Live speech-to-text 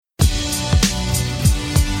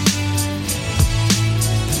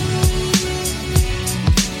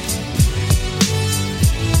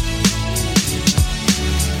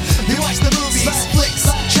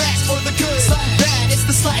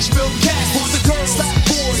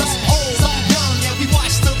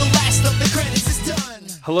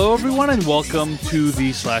Hello everyone and welcome to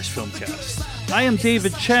the Slash Filmcast. I am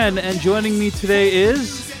David Chen and joining me today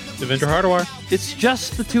is... Devendra Hardawar. It's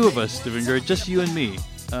just the two of us, Devendra, just you and me.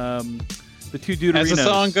 The two Deuterinos.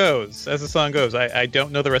 As the song goes. I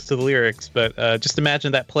don't know the rest of the lyrics, but just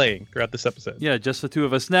imagine that playing throughout this episode. Yeah, just the two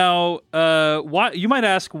of us. Now, why you might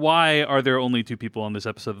ask, why are there only two people on this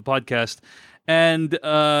episode of the podcast? And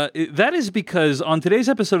that is because on today's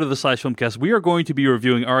episode of the Slash Filmcast, we are going to be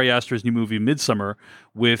reviewing Ari Aster's new movie, Midsommar,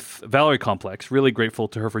 with Valerie Complex. Really grateful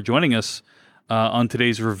to her for joining us on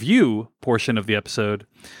today's review portion of the episode.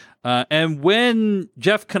 And when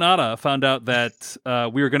Jeff Kanata found out that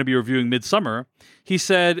we were going to be reviewing Midsommar, he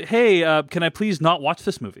said, hey, can I please not watch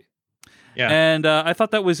this movie? Yeah. And I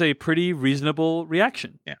thought that was a pretty reasonable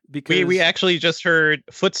reaction. Yeah. Because we actually just heard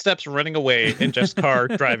footsteps running away and Jeff's car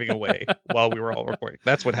driving away while we were all recording.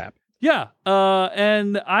 That's what happened. Yeah.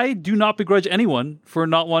 And I do not begrudge anyone for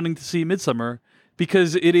not wanting to see Midsommar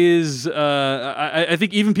because it is, I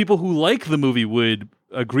think even people who like the movie would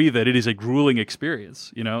agree that it is a grueling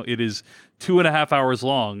experience. You know, it is 2.5 hours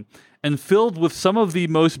long and filled with some of the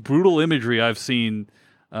most brutal imagery I've seen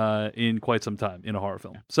in quite some time in a horror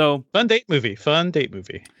film. So fun date movie.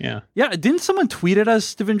 Yeah. Yeah. Didn't someone tweet at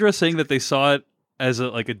us, Devendra, saying that they saw it as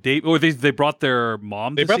a date, or they brought their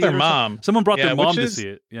mom? They brought their mom. Someone brought their mom to see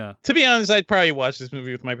it. Yeah. To be honest, I'd probably watch this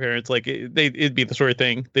movie with my parents. Like it'd be the sort of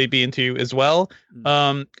thing they'd be into as well.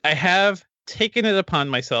 I have taken it upon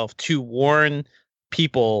myself to warn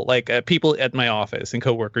people, people at my office and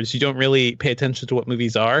coworkers who don't really pay attention to what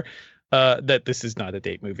movies are, that this is not a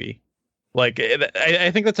date movie. Like, I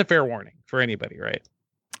think that's a fair warning for anybody, right?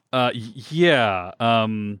 Yeah.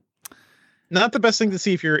 Not the best thing to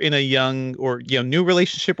see if you're in a young or new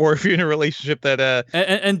relationship, or if you're in a relationship that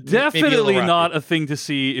and definitely not a thing to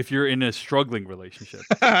see if you're in a struggling relationship.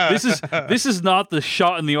 This is not the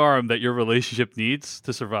shot in the arm that your relationship needs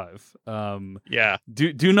to survive. Yeah.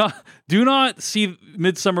 Do not see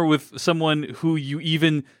Midsommar with someone who you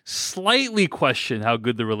even slightly question how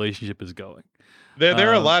good the relationship is going. There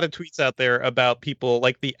are a lot of tweets out there about people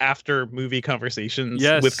like the after movie conversations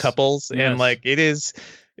with couples, and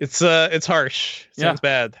it's harsh. Sounds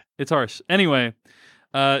bad. It's harsh. Anyway,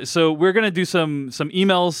 so we're gonna do some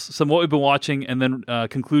emails, some what we've been watching, and then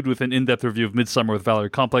conclude with an in-depth review of Midsommar with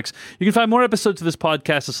Valerie Complex. You can find more episodes of this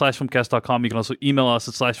podcast at slashfilmcast.com. You can also email us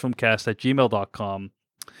at slashfilmcast@gmail.com.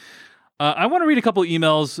 I want to read a couple of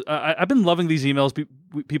emails. I've been loving these emails.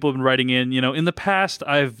 People have been writing in. You know, in the past,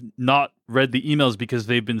 I've not read the emails because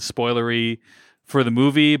they've been spoilery for the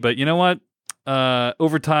movie. But you know what?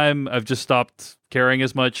 Over time, I've just stopped caring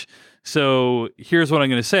as much. So here's what I'm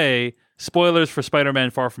going to say. Spoilers for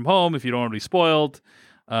Spider-Man Far From Home. If you don't already spoiled,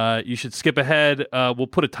 you should skip ahead. We'll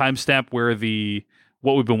put a timestamp where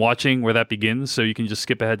what we've been watching, where that begins. So you can just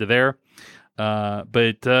skip ahead to there.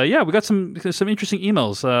 But we got some interesting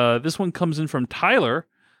emails. This one comes in from Tyler.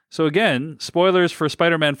 So again, spoilers for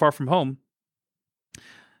Spider-Man Far From Home.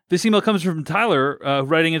 This email comes from Tyler,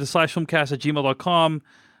 writing into slashfilmcast@gmail.com.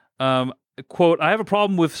 Quote, I have a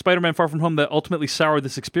problem with Spider-Man Far From Home that ultimately soured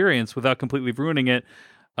this experience without completely ruining it.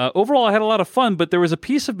 Overall, I had a lot of fun, but there was a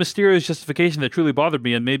piece of Mysterio's justification that truly bothered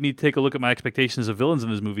me and made me take a look at my expectations of villains in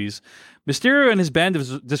his movies. Mysterio and his band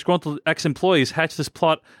of disgruntled ex-employees hatched this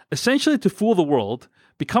plot essentially to fool the world,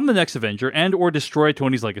 become the next Avenger, and or destroy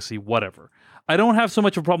Tony's legacy, whatever. I don't have so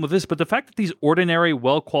much of a problem with this, but the fact that these ordinary,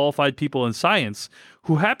 well-qualified people in science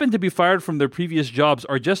who happen to be fired from their previous jobs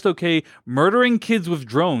are just okay murdering kids with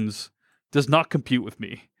drones does not compute with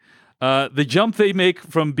me. The jump they make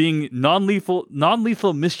from being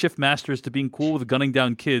non-lethal mischief masters to being cool with gunning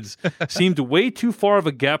down kids seemed way too far of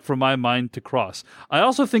a gap for my mind to cross. I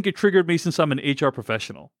also think it triggered me since I'm an HR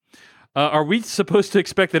professional. Are we supposed to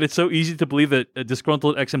expect that it's so easy to believe that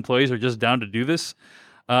disgruntled ex-employees are just down to do this?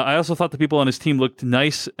 I also thought the people on his team looked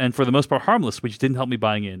nice and for the most part harmless, which didn't help me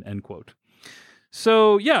buying in, end quote.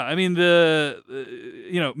 So, yeah, I mean,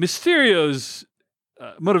 Mysterio's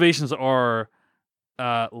motivations are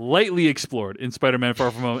lightly explored in Spider-Man Far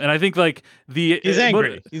From Home, and I think he's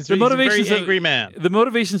angry. He's a very angry man. The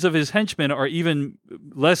motivations of his henchmen are even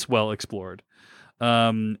less well explored.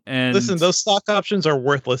 And listen, those stock options are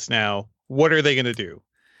worthless now. What are they going to do?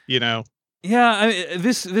 You know? Yeah, I mean,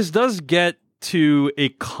 this does get to a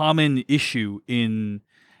common issue in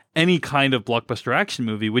any kind of blockbuster action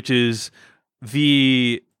movie, which is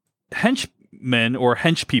the henchmen or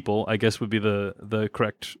hench people, I guess would be the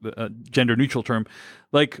correct gender neutral term.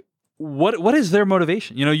 Like, what is their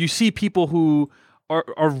motivation? You know, you see people who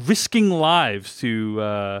are risking lives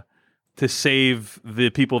to to save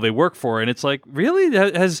the people they work for. And it's like, really?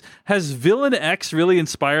 Has Villain X really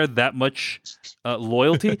inspired that much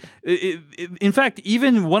loyalty? In fact,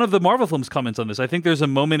 even one of the Marvel films comments on this. I think there's a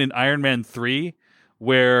moment in Iron Man 3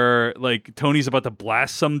 where like Tony's about to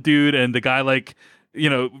blast some dude and the guy like,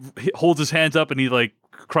 holds his hands up and he like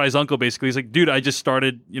cries uncle basically. He's like, dude, I just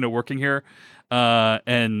started, working here,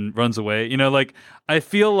 and runs away. Like I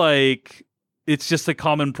feel like it's just a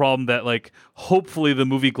common problem that like hopefully the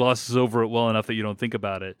movie glosses over it well enough that you don't think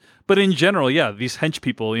about it. But in general, yeah, these hench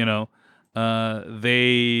people,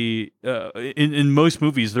 they in most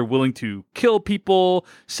movies they're willing to kill people,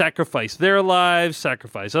 sacrifice their lives,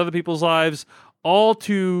 sacrifice other people's lives, all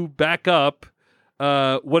to back up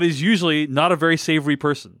what is usually not a very savory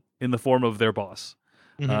person in the form of their boss.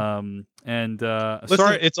 Mm-hmm.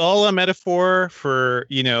 Listen, it's all a metaphor for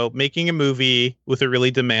making a movie with a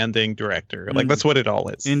really demanding director. Like that's what it all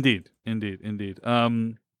is. Indeed.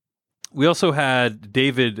 We also had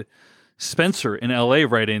David Spencer in LA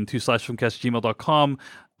write in to /filmcast@gmail.com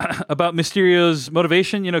about Mysterio's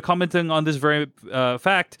motivation. Commenting on this very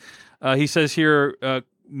fact, he says here,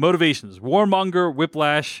 motivations: warmonger,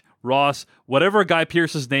 Whiplash, Ross, whatever Guy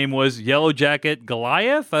Pearce's name was, Yellow Jacket,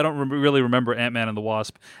 Goliath, I don't really remember Ant-Man and the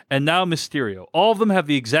Wasp, and now Mysterio. All of them have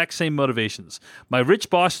the exact same motivations. My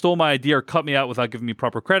rich boss stole my idea or cut me out without giving me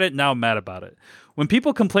proper credit. Now I'm mad about it. When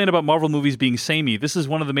people complain about Marvel movies being samey, this is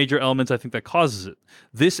one of the major elements I think that causes it.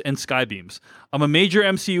 This and Skybeams. I'm a major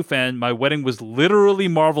MCU fan. My wedding was literally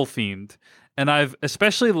Marvel-themed. And I've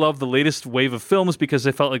especially loved the latest wave of films because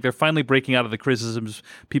I felt like they're finally breaking out of the criticisms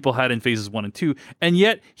people had in phases 1 and 2. And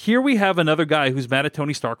yet, here we have another guy who's mad at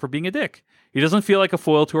Tony Stark for being a dick. He doesn't feel like a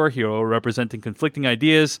foil to our hero, representing conflicting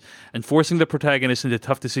ideas and forcing the protagonist into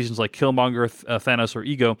tough decisions like Killmonger, Thanos, or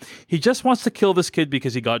Ego. He just wants to kill this kid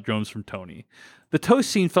because he got drones from Tony. The toast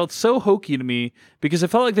scene felt so hokey to me because it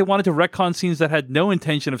felt like they wanted to retcon scenes that had no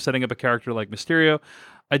intention of setting up a character like Mysterio.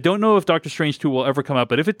 I don't know if Doctor Strange 2 will ever come out,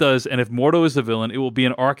 but if it does, and if Mordo is the villain, it will be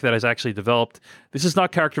an arc that has actually developed. This is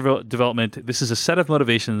not character development. This is a set of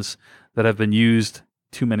motivations that have been used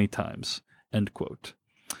too many times. End quote.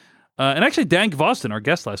 And actually, Dan Gvosden, our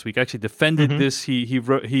guest last week, actually defended this. He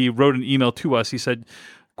wrote an email to us. He said,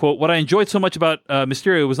 quote, what I enjoyed so much about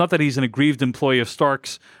Mysterio was not that he's an aggrieved employee of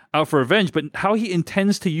Stark's out for revenge, but how he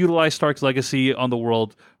intends to utilize Stark's legacy on the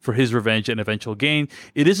world for his revenge and eventual gain.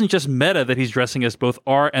 It isn't just meta that he's dressing as both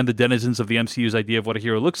our and the denizens of the MCU's idea of what a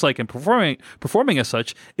hero looks like and performing as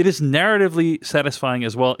such. It is narratively satisfying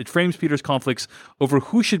as well. It frames Peter's conflicts over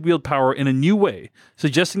who should wield power in a new way,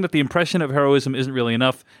 suggesting that the impression of heroism isn't really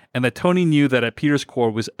enough and that Tony knew that at Peter's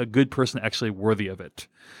core was a good person actually worthy of it.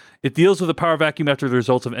 It deals with the power vacuum after the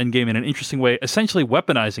results of Endgame in an interesting way, essentially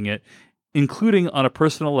weaponizing it, including on a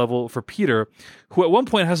personal level for Peter, who at one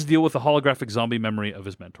point has to deal with the holographic zombie memory of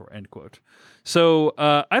his mentor, end quote. So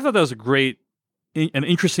I thought that was an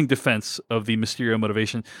interesting defense of the Mysterio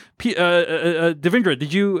motivation. Devindra,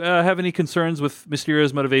 did you have any concerns with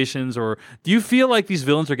Mysterio's motivations, or do you feel like these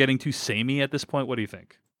villains are getting too samey at this point? What do you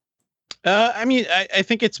think? I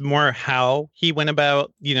think it's more how he went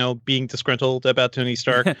about, being disgruntled about Tony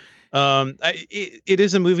Stark. It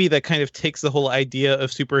is a movie that kind of takes the whole idea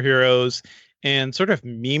of superheroes and sort of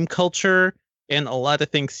meme culture and a lot of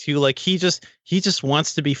things too. Like he just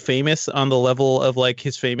wants to be famous on the level of like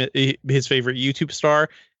his favorite YouTube star.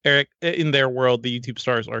 Eric, in their world, the YouTube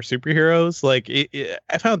stars are superheroes. Like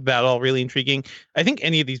I found that all really intriguing. I think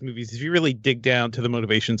any of these movies, if you really dig down to the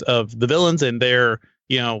motivations of the villains and their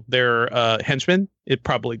henchmen, it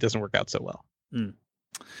probably doesn't work out so well. Mm.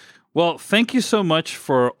 Well, thank you so much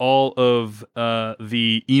for all of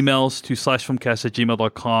the emails to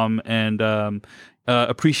 /filmcast@gmail.com and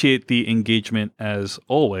appreciate the engagement as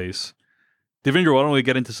always. Devindra, why don't we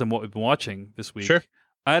get into some what we've been watching this week? Sure.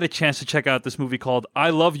 I had a chance to check out this movie called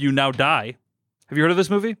I Love You, Now Die. Have you heard of this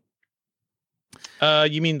movie?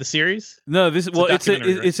 You mean the series? No, it's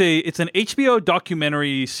an HBO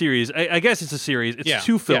documentary series. I guess it's a series. It's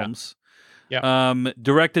 2 films. Yeah.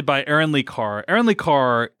 Directed by Erin Lee Carr. Erin Lee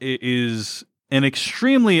Carr is an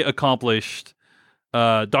extremely accomplished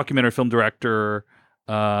documentary film director.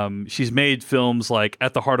 She's made films like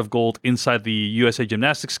At the Heart of Gold, Inside the USA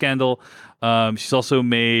Gymnastics Scandal. She's also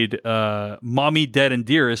made Mommy, Dead, and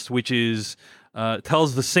Dearest, which is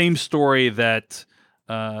tells the same story that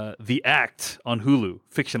The Act on Hulu,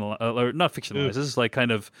 not fictionalized. This is like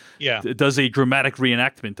kind of does a dramatic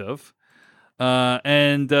reenactment of.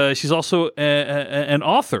 And she's also an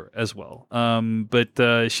author as well.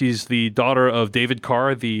 But she's the daughter of David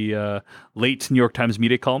Carr, the late New York Times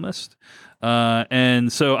media columnist.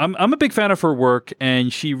 And so I'm a big fan of her work,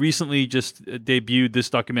 and she recently just debuted this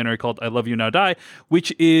documentary called "I Love You Now Die,"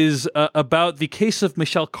 which is about the case of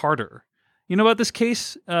Michelle Carter. You know about this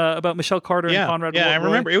case about Michelle Carter and Conrad Roy? I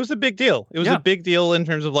remember. It was a big deal. It was a big deal in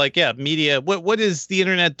terms of like, media. What is the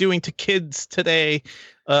internet doing to kids today?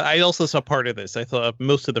 I also saw part of this. I thought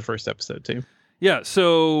most of the first episode too. Yeah.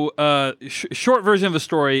 So short version of the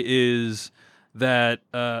story is that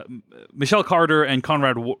Michelle Carter and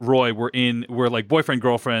Conrad Roy were like boyfriend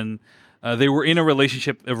girlfriend. They were in a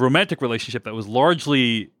romantic relationship that was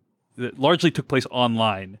largely took place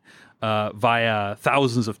online via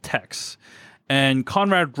thousands of texts. And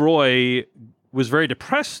Conrad Roy was very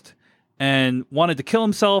depressed and wanted to kill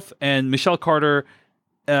himself. And Michelle Carter,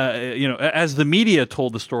 as the media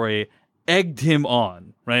told the story, egged him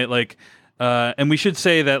on, right? Like, and we should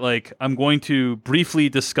say that, like, I'm going to briefly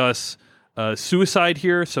discuss suicide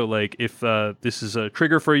here. So, like, if this is a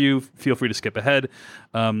trigger for you, feel free to skip ahead.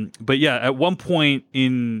 But yeah, at one point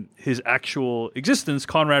in his actual existence,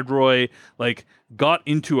 Conrad Roy, like, got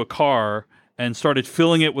into a car and started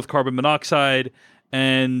filling it with carbon monoxide,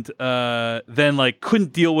 and then like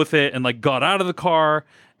couldn't deal with it and like got out of the car,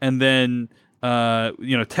 and then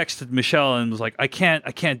texted Michelle and was like, I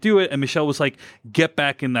can't do it. And Michelle was like, get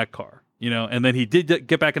back in that car, and then he did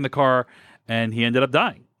get back in the car, and he ended up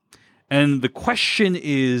dying. And the question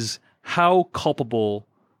is, how culpable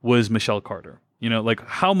was Michelle Carter? Like,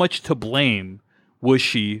 how much to blame was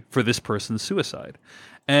she for this person's suicide?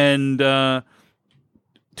 And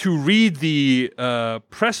to read the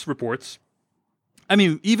press reports, I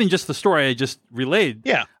mean, even just the story I just relayed.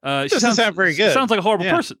 Yeah, doesn't sound very good. Sounds like a horrible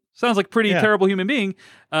person. Sounds like a pretty terrible human being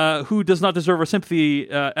who does not deserve our sympathy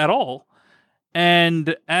at all.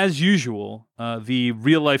 And as usual, the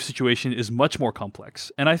real life situation is much more complex.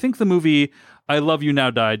 And I think the movie I Love You Now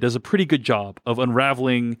Die does a pretty good job of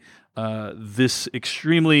unraveling this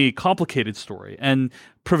extremely complicated story and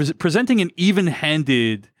presenting an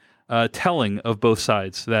even-handed telling of both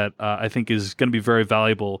sides that I think is going to be very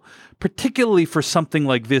valuable, particularly for something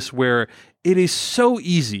like this where it is so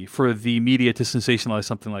easy for the media to sensationalize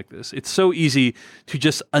something like this. It's so easy to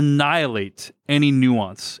just annihilate any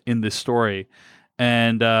nuance in this story.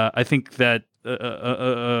 And I think that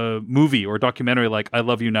a movie or documentary like I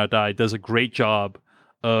Love You Now Die does a great job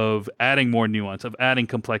of adding more nuance, of adding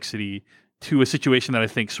complexity to a situation that I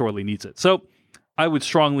think sorely needs it. So I would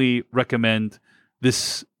strongly recommend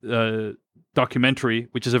this documentary,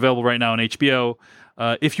 which is available right now on HBO.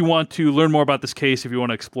 If you want to learn more about this case, if you want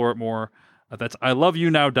to explore it more, that's I Love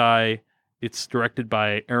You Now Die. It's directed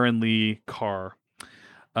by Aaron Lee Carr.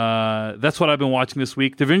 That's what I've been watching this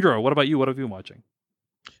week. Devindra, what about you? What have you been watching?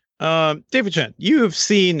 David Chen, you have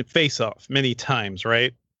seen Face Off many times,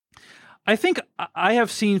 right? I think I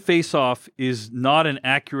have seen Face Off is not an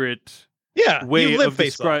accurate way of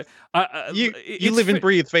describing. You live and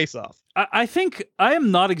breathe Face Off. I think I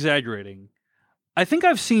am not exaggerating. I think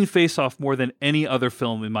I've seen Face Off more than any other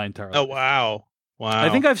film in my entire life. Oh, wow. I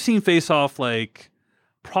think I've seen Face Off like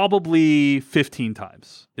probably 15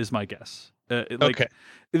 times is my guess. Okay.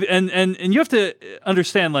 And you have to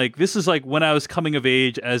understand, like, this is like when I was coming of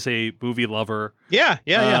age as a movie lover. Yeah.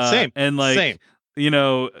 Same. And like, same.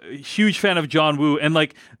 Huge fan of John Woo. And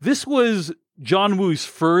like, this was John Woo's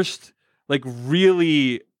first, like,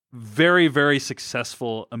 really very, very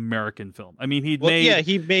successful American film. I mean, he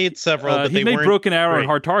made several. But he made Broken Arrow and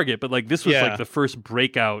Hard Target, but like this was Yeah. like the first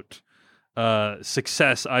breakout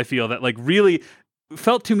success. I feel that like really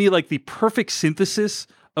felt to me like the perfect synthesis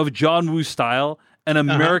of John Woo's style and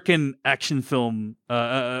American action film,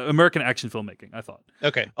 American action filmmaking. I thought.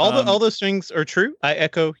 Okay, all those things are true. I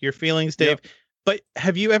echo your feelings, Dave. Yep. But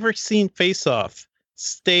have you ever seen Face Off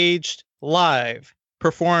staged live,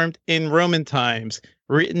 performed in Roman times,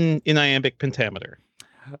 written in iambic pentameter?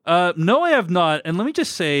 No, I have not. And let me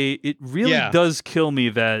just say, it really does kill me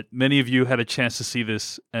that many of you had a chance to see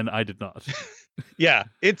this and I did not. Yeah,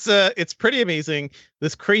 it's pretty amazing.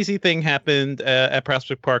 This crazy thing happened at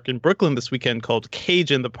Prospect Park in Brooklyn this weekend called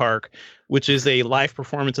Cage in the Park, which is a live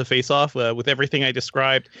performance of Face Off with everything I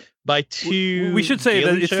described by two. We should say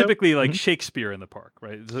that it's typically like Shakespeare in the Park,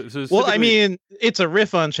 right? Well, I mean, it's a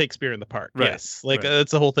riff on Shakespeare in the Park. Right. Yes, like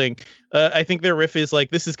that's the whole thing. I think their riff is like,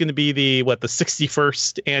 this is going to be the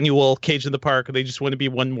 61st annual Cage in the Park. They just want to be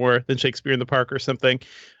one more than Shakespeare in the Park or something.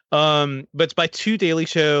 But it's by two Daily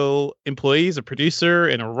Show employees, a producer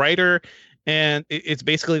and a writer. And it's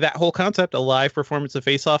basically that whole concept, a live performance of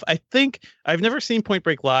Face Off. I think I've never seen Point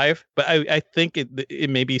Break live, but I think it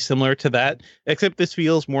may be similar to that, except this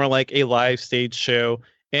feels more like a live stage show.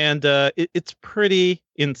 And it's pretty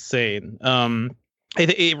insane.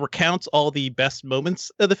 it recounts all the best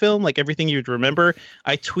moments of the film, like everything you'd remember.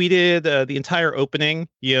 I tweeted the entire opening,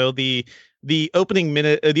 the opening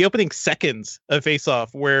minute, the opening seconds of Face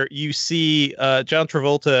Off, where you see John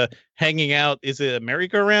Travolta hanging out. Is it a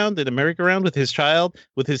merry-go-round? In a merry-go-round with his child,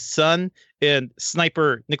 with his son, and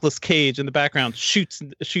sniper Nicolas Cage in the background shoots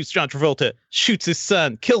John Travolta, shoots his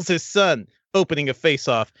son, kills his son. Opening of Face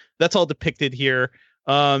Off. That's all depicted here.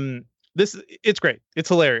 It's great. It's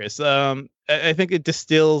hilarious. I think it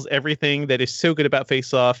distills everything that is so good about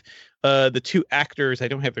Face Off. The two actors, I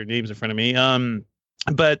don't have their names in front of me.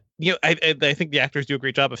 But I think the actors do a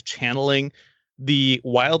great job of channeling the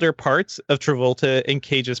wilder parts of Travolta and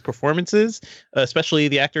Cage's performances, especially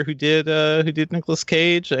the actor who did Nicolas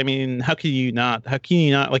Cage. I mean, how can you not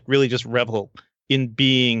like really just revel in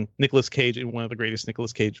being Nicolas Cage in one of the greatest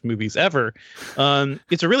Nicolas Cage movies ever?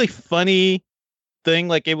 It's a really funny thing.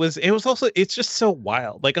 Like it was also, it's just so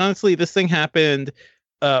wild. Like, honestly, this thing happened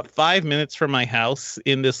 5 minutes from my house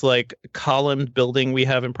in this like columned building we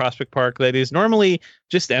have in Prospect Park that is normally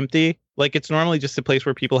just empty. Like, it's normally just a place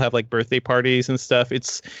where people have like birthday parties and stuff.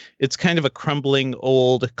 It's kind of a crumbling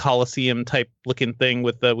old Coliseum type looking thing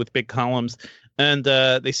with big columns. And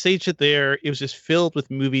they staged it there. It was just filled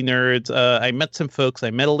with movie nerds. I met some folks.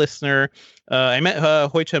 I met a listener. I met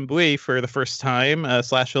Hoi Chen Bui for the first time,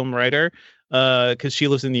 slash film writer, because she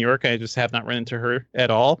lives in New York. I just have not run into her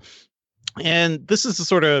at all. And this is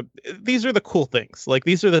these are the cool things. Like,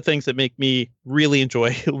 these are the things that make me really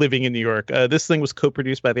enjoy living in New York. This thing was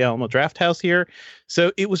co-produced by the Alamo Drafthouse here.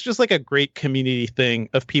 So it was just like a great community thing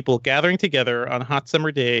of people gathering together on a hot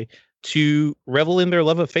summer day to revel in their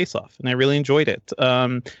love of Face Off. And I really enjoyed it.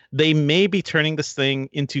 They may be turning this thing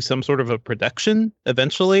into some sort of a production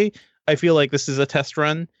eventually. I feel like this is a test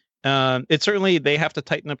run. It's certainly, they have to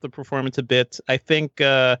tighten up the performance a bit. I think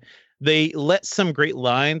they let some great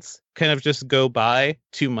lines kind of just go by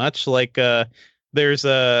too much. Like there's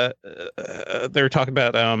they're talking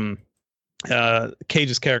about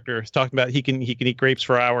Cage's character is talking about he can eat grapes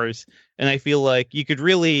for hours, and I feel like you could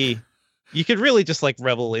really just like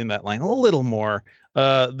revel in that line a little more.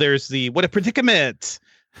 There's the what a predicament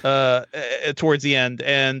towards the end,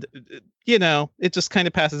 and it just kind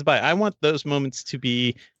of passes by. I want those moments to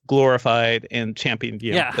be glorified and championed.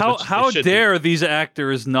 How dare these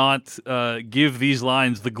actors not give these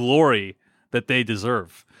lines the glory that they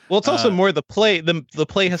deserve? Well, it's also more the play. The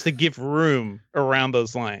play has to give room around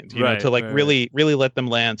those lines, to really let them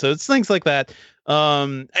land. So it's things like that.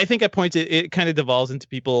 I think at points it kind of devolves into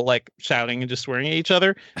people like shouting and just swearing at each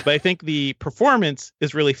other. But I think the performance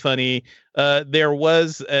is really funny. There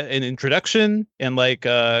was an introduction and like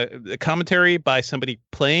a commentary by somebody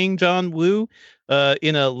playing John Woo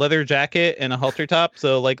in a leather jacket and a halter top.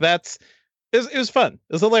 So like it was fun.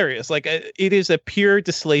 It was hilarious. Like, it is a pure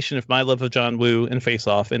distillation of my love of John Woo and Face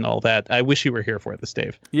Off and all that. I wish you were here for this,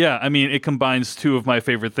 Dave. Yeah, I mean, it combines two of my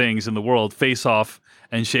favorite things in the world, Face Off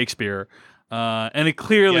and Shakespeare. And it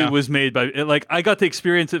clearly was made by, like, I got to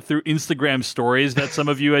experience it through Instagram stories that some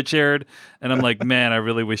of you had shared. And I'm like, man, I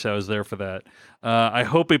really wish I was there for that. I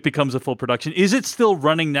hope it becomes a full production. Is it still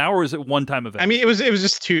running now, or is it one-time event? I mean, it was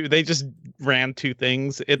just two. They just ran two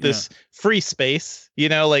things at this free space.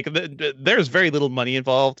 There's very little money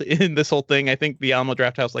involved in this whole thing. I think the Alamo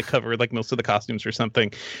Drafthouse like covered like most of the costumes or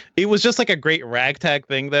something. It was just like a great ragtag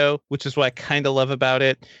thing, though, which is what I kind of love about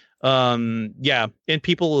it. And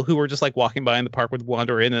people who were just like walking by in the park would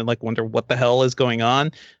wander in and like wonder what the hell is going on.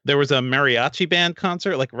 There was a mariachi band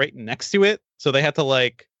concert like right next to it, so they had to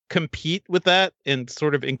like compete with that and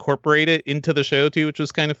sort of incorporate it into the show too, which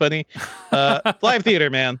was kind of funny. Live theater,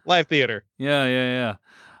 man. Live theater. Yeah.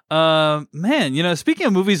 Man, speaking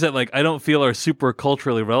of movies that like I don't feel are super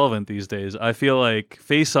culturally relevant these days, I feel like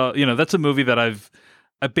Face Off, that's a movie that I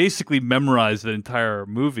basically memorized the entire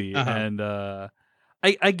movie. And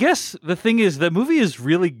I guess the thing is, the movie is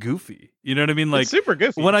really goofy. You know what I mean? Like, it's super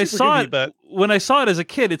goofy. When I saw it as a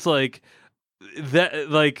kid, it's like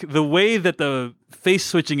that, like the way that the face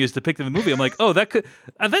switching is depicted in the movie. I'm like, oh,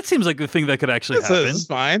 that seems like the thing that could actually happen. It's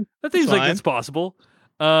fine. That seems like it's possible.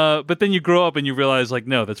 But then you grow up and you realize, like,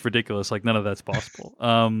 no, that's ridiculous. Like, none of that's possible.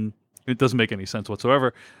 It doesn't make any sense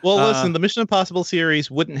whatsoever. Well, listen, the Mission Impossible series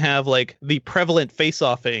wouldn't have like the prevalent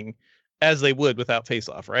face-offing as they would without Face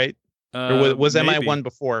Off, right? Or was MI1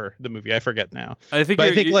 before the movie? I forget now. I think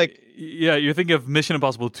you're thinking of Mission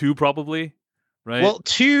Impossible 2 probably, right? Well,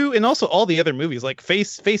 2 and also all the other movies, like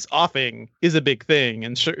face-offing is a big thing,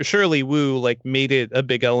 and Shirley Wu like made it a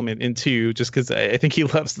big element in 2 just because I think he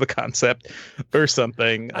loves the concept or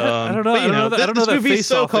something. I don't know. This movie's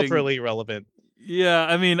so culturally relevant. Yeah,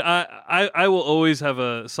 I mean, I will always have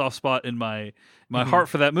a soft spot in my my heart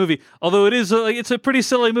for that movie. Although it is it's a pretty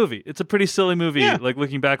silly movie. It's a pretty silly movie, like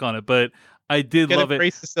looking back on it. But I did love it.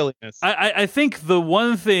 Embrace the silliness. I think the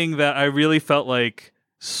one thing that I really felt like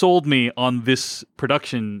sold me on this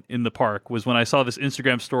production in the park was when I saw this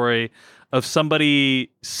Instagram story of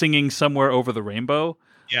somebody singing "Somewhere Over the Rainbow."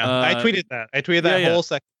 Yeah, I tweeted that. Whole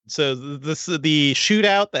section. So the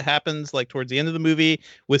shootout that happens like towards the end of the movie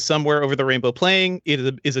with "Somewhere Over the Rainbow" playing,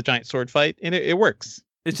 it is a giant sword fight, and it works.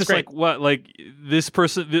 It's just great. like what, like this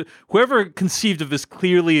person, whoever conceived of this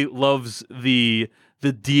clearly loves the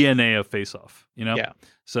DNA of Face Off, you know? Yeah.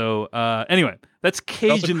 So anyway, that's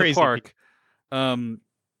Cage in the Park. And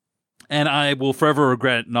I will forever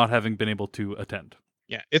regret not having been able to attend.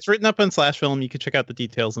 Yeah, it's written up on Slash Film. You can check out the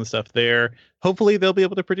details and stuff there. Hopefully, they'll be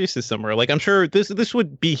able to produce this somewhere. Like, I'm sure this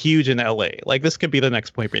would be huge in LA. Like, this could be the next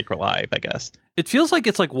Point Break Live, I guess. It feels like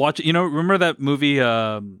it's like watching. You know, remember that movie,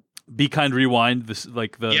 Be Kind, Rewind? This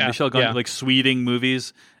like the Michelle Gondry like sweeting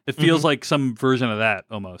movies. It feels like some version of that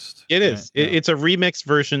almost. It is. Right? It's a remixed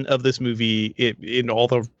version of this movie in all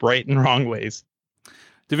the right and wrong ways.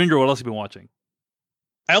 Devindra, what else have you been watching?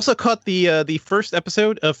 I also caught the first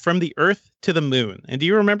episode of From the Earth to the Moon. And do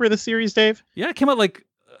you remember the series, Dave? Yeah, it came out like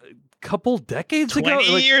a couple decades ago.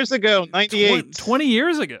 20 years ago, 98. 20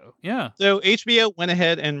 years ago, yeah. So HBO went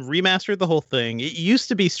ahead and remastered the whole thing. It used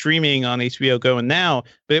to be streaming on HBO Go and Now,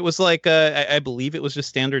 but it was like, I believe it was just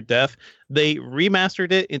standard def. They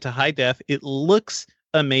remastered it into high def. It looks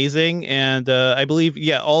amazing, and I believe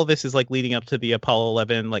all of this is like leading up to the Apollo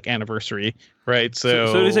 11 like anniversary, right?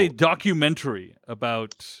 So it is a documentary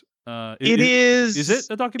about is it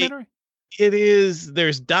a documentary? It is.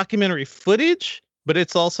 There's documentary footage, but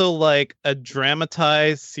it's also like a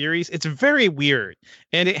dramatized series. It's very weird,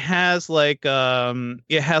 and it has like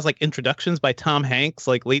introductions by Tom Hanks,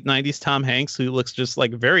 like late 90s Tom Hanks, who looks just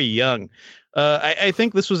like very young. I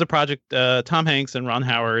think this was a project Tom Hanks and Ron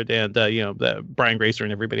Howard and Brian Grazer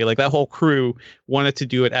and everybody, like that whole crew wanted to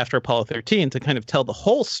do it after Apollo 13 to kind of tell the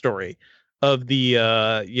whole story of the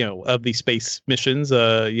of the space missions,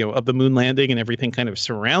 of the moon landing and everything kind of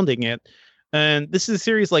surrounding it. And this is a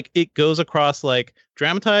series like it goes across like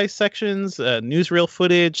dramatized sections, newsreel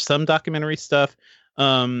footage, some documentary stuff.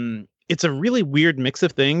 It's a really weird mix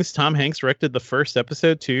of things. Tom Hanks directed the first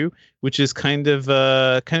episode too, which is kind of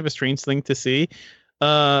a strange thing to see.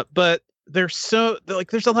 But there's a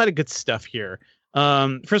lot of good stuff here.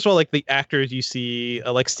 First of all, like the actors you see,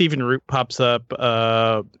 like Stephen Root pops up.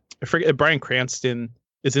 I forget, Bryan Cranston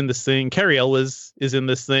is in this thing. Cary Elwes is in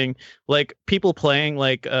this thing. Like people playing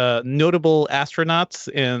like notable astronauts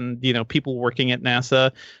and people working at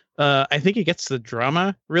NASA. I think it gets the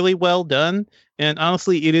drama really well done. And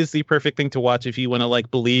honestly, it is the perfect thing to watch if you want to like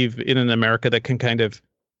believe in an America that can kind of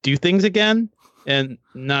do things again and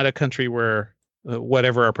not a country where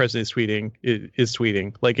whatever our president is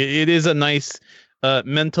tweeting. Like it is a nice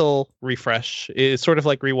mental refresh. It's sort of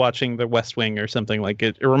like rewatching The West Wing or something. Like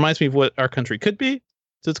it reminds me of what our country could be.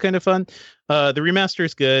 So it's kind of fun. The remaster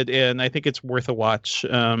is good, and I think it's worth a watch.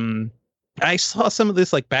 I saw some of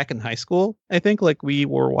this like back in high school. I think like we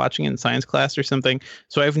were watching it in science class or something.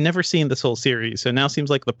 So I've never seen this whole series. So now seems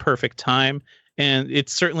like the perfect time. And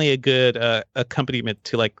it's certainly a good accompaniment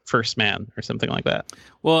to like First Man or something like that.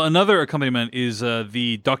 Well, another accompaniment is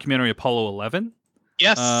the documentary Apollo 11.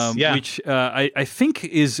 Yes. Which I think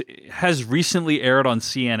has recently aired on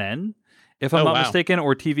CNN, if I'm not mistaken,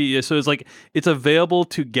 or TV. So it's available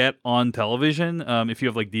to get on television if you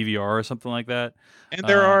have like DVR or something like that. And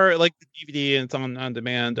there are like the DVD and it's on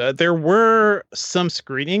demand. There were some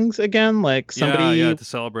screenings again, like somebody to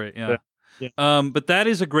celebrate. Yeah. But that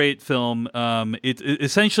is a great film. It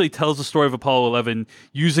essentially tells the story of Apollo 11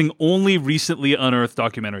 using only recently unearthed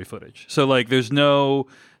documentary footage. So like there's no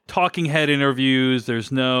talking head interviews,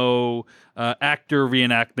 there's no actor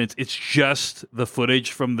reenactments. It's just the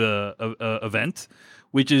footage from the event,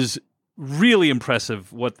 which is really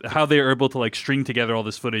impressive how they are able to like string together all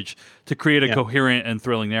this footage to create a coherent and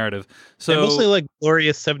thrilling narrative. So and mostly like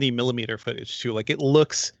glorious 70mm footage too. Like it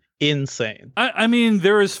looks insane. I mean,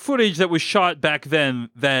 there is footage that was shot back then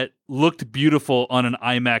that looked beautiful on an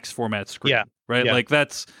IMAX format screen. Yeah. Right? Yeah. Like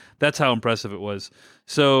that's how impressive it was.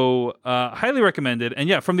 So highly recommended.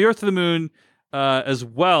 And From the Earth to the Moon as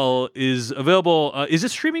well is available. Is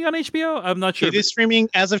it streaming on HBO? I'm not sure. It is streaming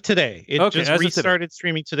as of today. It just restarted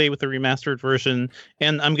streaming today with the remastered version.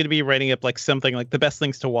 And I'm going to be writing up like something like the best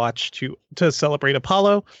things to watch to celebrate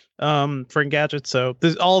Apollo for Engadget. So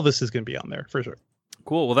all of this is going to be on there for sure.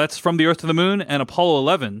 Cool. Well, that's From the Earth to the Moon and Apollo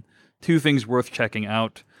 11. Two things worth checking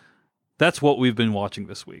out. That's what we've been watching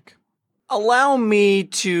this week. Allow me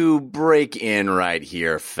to break in right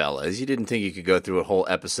here, fellas. You didn't think you could go through a whole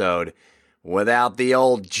episode without the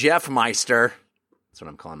old Jeff Meister. That's what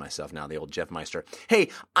I'm calling myself now, the old Jeff Meister. Hey,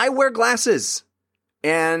 I wear glasses,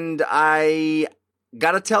 and I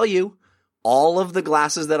gotta tell you, all of the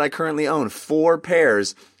glasses that I currently own, 4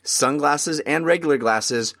 pairs, sunglasses and regular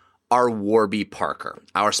glasses, are Warby Parker,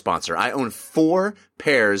 our sponsor. I own 4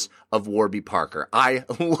 pairs of Warby Parker. I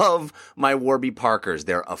love my Warby Parkers.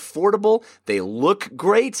 They're affordable, they look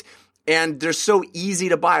great, and they're so easy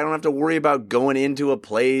to buy. I don't have to worry about going into a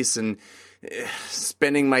place and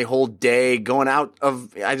spending my whole day going out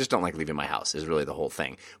of... I just don't like leaving my house is really the whole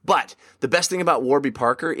thing. But the best thing about Warby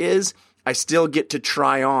Parker is I still get to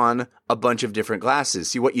try on a bunch of different glasses.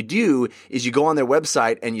 See, what you do is you go on their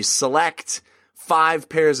website and you select 5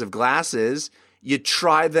 pairs of glasses. You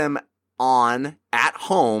try them on at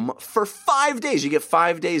home for 5 days. You get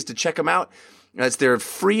 5 days to check them out. It's their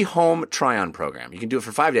free home try-on program. You can do it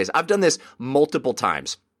for 5 days. I've done this multiple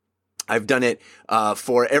times. I've done it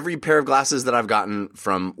for every pair of glasses that I've gotten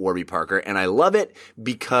from Warby Parker, and I love it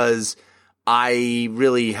because I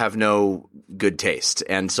really have no good taste,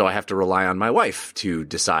 and so I have to rely on my wife to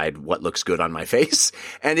decide what looks good on my face,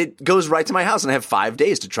 and it goes right to my house, and I have 5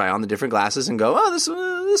 days to try on the different glasses and go, oh, this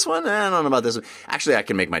one, I don't know about this one. Actually, I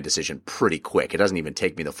can make my decision pretty quick. It doesn't even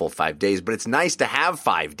take me the full 5 days, but it's nice to have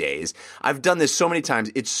 5 days. I've done this so many times.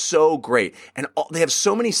 It's so great, and they have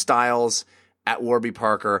so many styles at Warby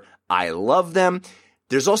Parker. I love them.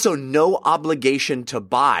 There's also no obligation to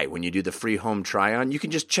buy when you do the free home try-on. You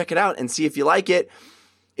can just check it out and see if you like it.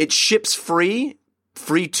 It ships free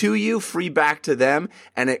to you, free back to them,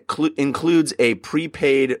 and it includes a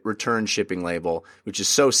prepaid return shipping label, which is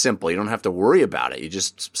so simple. You don't have to worry about it. You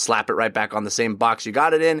just slap it right back on the same box you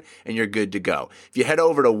got it in, and you're good to go. If you head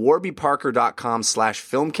over to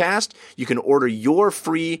warbyparker.com/filmcast, you can order your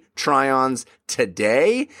free try-ons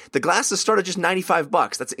today. The glasses start at just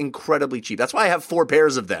 $95. That's incredibly cheap. That's why I have 4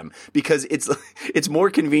 pairs of them, because it's more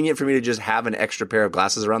convenient for me to just have an extra pair of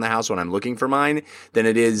glasses around the house when I'm looking for mine than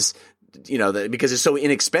it is, because it's so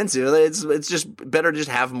inexpensive. It's just better to just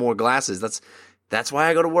have more glasses. That's why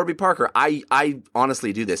I go to Warby Parker. I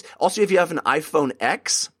honestly do this. Also, if you have an iPhone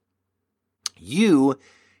X, you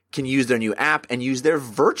can use their new app and use their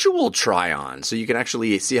virtual try-on. So you can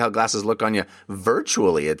actually see how glasses look on you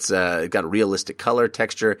virtually. It's got a realistic color,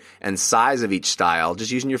 texture, and size of each style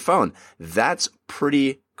just using your phone. That's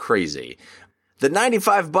pretty crazy. The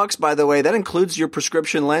 $95, by the way, that includes your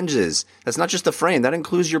prescription lenses. That's not just the frame. That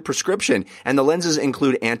includes your prescription. And the lenses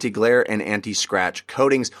include anti-glare and anti-scratch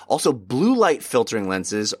coatings. Also, blue light filtering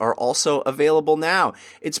lenses are also available now.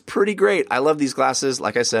 It's pretty great. I love these glasses.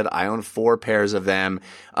 Like I said, I own 4 pairs of them.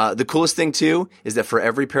 The coolest thing, too, is that for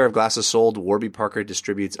every pair of glasses sold, Warby Parker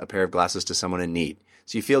distributes a pair of glasses to someone in need.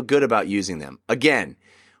 So you feel good about using them. Again,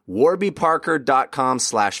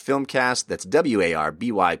 warbyparker.com/filmcast. That's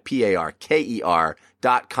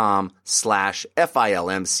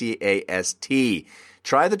warbyparker.com/FILMCAST.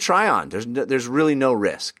 Try the try-on. There's really no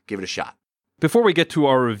risk. Give it a shot. Before we get to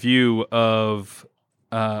our review of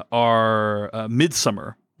our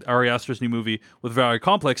Midsommar, Ari Aster's new movie with Valerie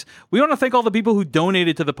Complex, we want to thank all the people who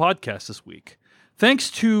donated to the podcast this week. Thanks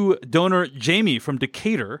to donor Jamie from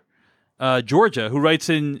Decatur, Georgia, who writes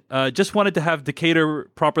in, just wanted to have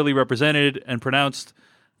Decatur properly represented and pronounced.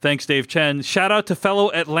 Thanks, Dave Chen. Shout out to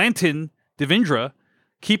fellow Atlantan Devindra.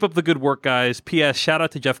 Keep up the good work, guys. P.S. Shout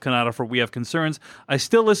out to Jeff Canada for We Have Concerns. I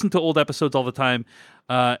still listen to old episodes all the time.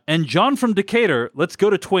 And John from Decatur, let's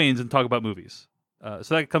go to Twain's and talk about movies. So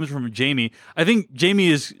that comes from Jamie. I think Jamie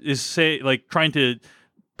is trying to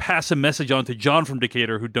pass a message on to John from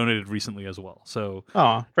Decatur, who donated recently as well. So,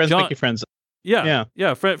 friends make you friends. Yeah.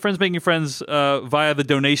 Friends making friends via the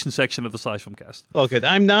donation section of the /filmcast. Oh, good.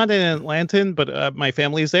 I'm not in Atlantan, but my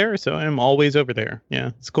family's there, so I'm always over there.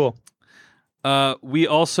 Yeah, it's cool. We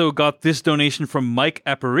also got this donation from Mike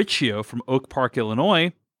Aparicio from Oak Park,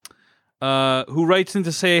 Illinois, who writes in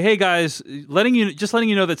to say, "Hey guys, letting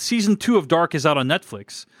you know that season 2 of Dark is out on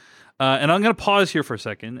Netflix." And I'm going to pause here for a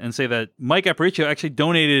second and say that Mike Aparicio actually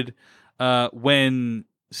donated when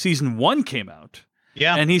season 1 came out.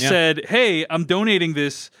 Yeah, and he said, "Hey, I'm donating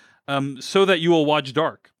this so that you will watch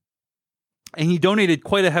Dark." And he donated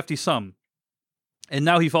quite a hefty sum. And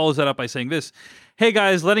now he follows that up by saying this: "Hey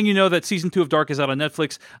guys, letting you know that season 2 of Dark is out on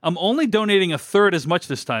Netflix. I'm only donating a third as much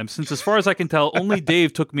this time, since as far as I can tell, only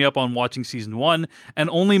Dave took me up on watching season 1, and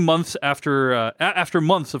only months after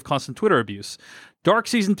months of constant Twitter abuse. Dark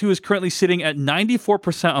season 2 is currently sitting at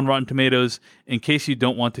 94% on Rotten Tomatoes, in case you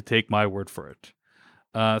don't want to take my word for it.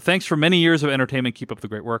 Thanks for many years of entertainment. Keep up the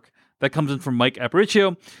great work." That comes in from Mike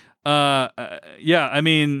Aparicio. I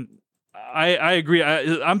mean, I agree.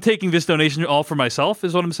 I'm taking this donation all for myself,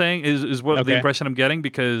 is what I'm saying, is what the impression I'm getting,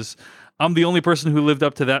 because I'm the only person who lived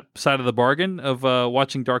up to that side of the bargain of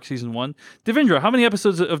watching Dark Season 1. Devindra, how many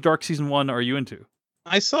episodes of Dark Season 1 are you into?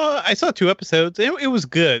 I saw 2 episodes. It was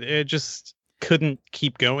good. It just couldn't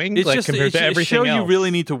keep going. It's like just compared to a everything show else. you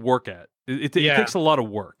really need to work at. It takes a lot of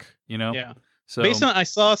work, you know? Yeah. So Based on, I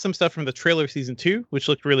saw some stuff from the trailer season 2, which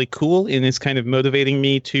looked really cool, and is kind of motivating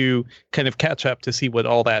me to kind of catch up to see what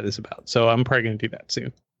all that is about. So I'm probably going to do that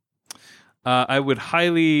soon. I would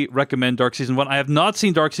highly recommend Dark Season 1. I have not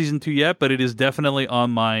seen Dark Season 2 yet, but it is definitely on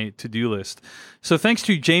my to-do list. So thanks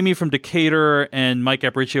to Jamie from Decatur and Mike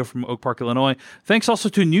Aparicio from Oak Park, Illinois. Thanks also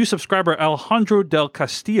to new subscriber Alejandro Del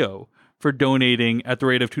Castillo for donating at the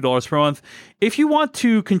rate of $2 per month. If you want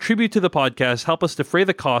to contribute to the podcast, help us defray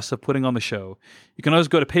the costs of putting on the show, you can always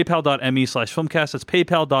go to paypal.me/filmcast. That's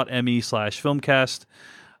paypal.me/filmcast.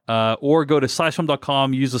 Or go to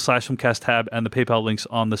slashfilm.com, use the slashfilmcast tab and the PayPal links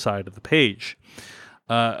on the side of the page.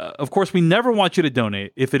 Of course, we never want you to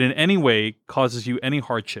donate if it in any way causes you any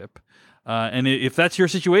hardship. And if that's your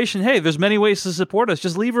situation, hey, there's many ways to support us.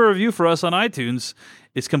 Just leave a review for us on iTunes.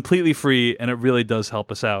 It's completely free, and it really does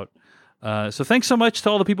help us out. So thanks so much to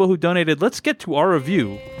all the people who donated. Let's get to our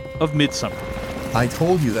review of Midsommar. I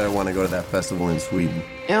told you that I want to go to that festival in Sweden.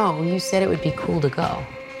 Oh, you said it would be cool to go.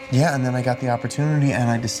 Yeah, and then I got the opportunity,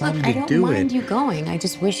 and I decided Look, to I do don't mind it. you going. I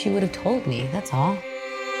just wish you would have told me. That's all.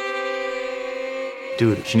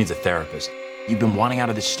 Dude, she needs a therapist. You've been wanting out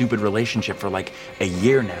of this stupid relationship for like a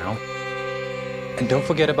year now. And don't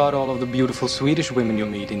forget about all of the beautiful Swedish women you'll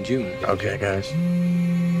meet in June. Okay, guys.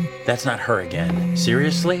 That's not her again.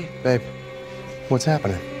 Seriously? Babe, what's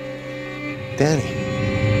happening? Danny.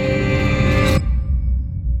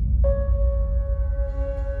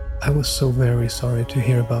 I was so very sorry to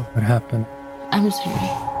hear about what happened. I'm sorry.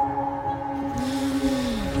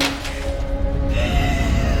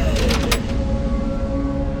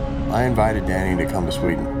 I invited Danny to come to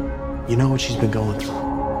Sweden. You know what she's been going through.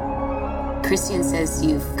 Christian says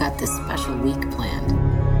you've got this special week planned.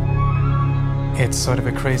 It's sort of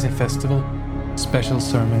a crazy festival. Special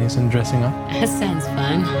ceremonies and dressing up. That sounds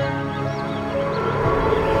fun.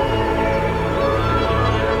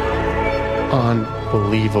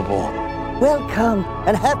 Unbelievable. Welcome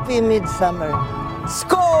and happy Midsummer.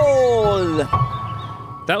 Skål!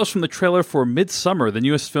 That was from the trailer for Midsommar, the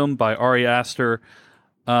newest film by Ari Aster.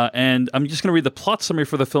 And I'm just going to read the plot summary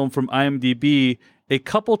for the film from IMDb. A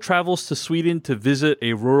couple travels to Sweden to visit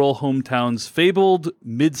a rural hometown's fabled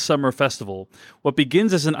Midsummer Festival. What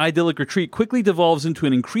begins as an idyllic retreat quickly devolves into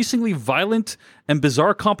an increasingly violent and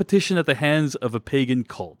bizarre competition at the hands of a pagan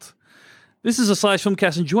cult. This is a Slash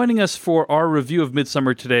Filmcast, and joining us for our review of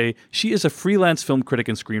Midsommar today, she is a freelance film critic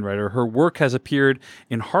and screenwriter. Her work has appeared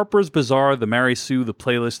in Harper's Bazaar, The Mary Sue, The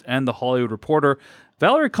Playlist, and The Hollywood Reporter.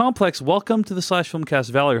 Valerie Complex, welcome to the Slash Filmcast.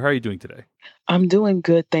 Valerie, how are you doing today? I'm doing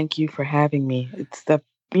good. Thank you for having me. It's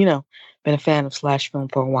been a fan of Slash Film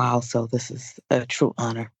for a while, so this is a true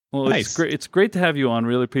honor. Well, Nice. It's great. It's great to have you on.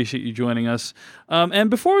 Really appreciate you joining us. And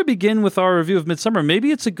before we begin with our review of Midsommar,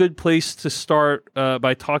 maybe it's a good place to start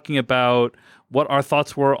by talking about what our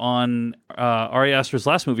thoughts were on Ari Aster's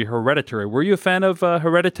last movie, Hereditary. Were you a fan of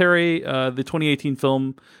Hereditary, the 2018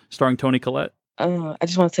 film starring Toni Collette? I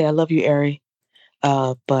just want to say I love you, Ari,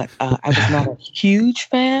 but I was not a huge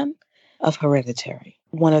fan of Hereditary.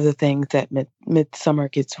 One of the things that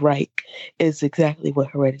Midsommar gets right is exactly what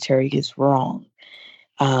Hereditary gets wrong.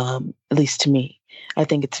 At least to me, I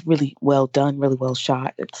think it's really well done, really well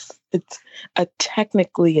shot. It's a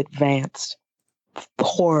technically advanced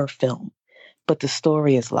horror film, but the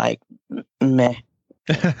story is like meh.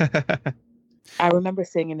 I remember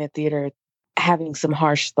sitting in the theater having some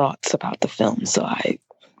harsh thoughts about the film. So I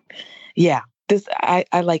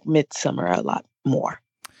like Midsommar a lot more.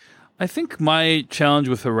 I think my challenge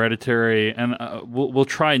with Hereditary, and we'll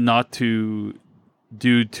try not to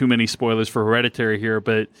do too many spoilers for Hereditary here,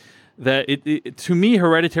 but that it to me,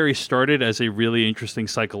 Hereditary started as a really interesting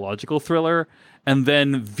psychological thriller and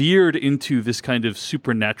then veered into this kind of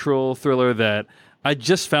supernatural thriller that I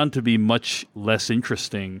just found to be much less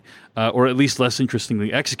interesting, or at least less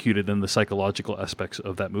interestingly executed than the psychological aspects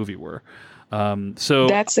of that movie were. So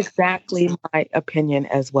that's exactly my opinion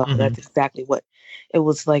as well. Mm-hmm. That's exactly what it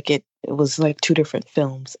was like. It was like two different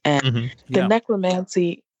films, and the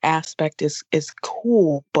necromancy aspect is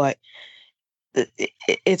cool, but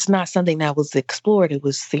it's not something that was explored. It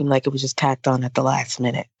seemed like it was just tacked on at the last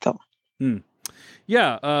minute. So.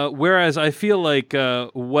 Yeah, whereas I feel like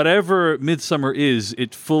whatever Midsommar is,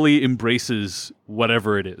 it fully embraces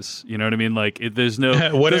whatever it is. You know what I mean? Like, there's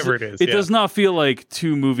no whatever it is. It does not feel like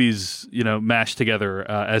two movies, mashed together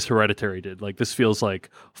as Hereditary did. Like, this feels like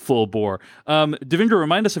full bore. Devindra,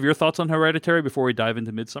 remind us of your thoughts on Hereditary before we dive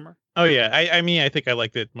into Midsommar. Oh yeah, I mean, I think I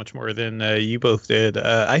liked it much more than you both did.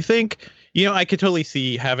 I think, I could totally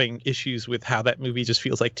see having issues with how that movie just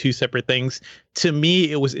feels like two separate things. To me,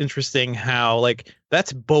 it was interesting how, like,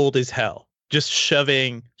 that's bold as hell. Just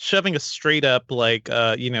shoving a straight up, like,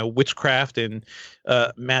 witchcraft and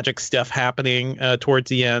magic stuff happening towards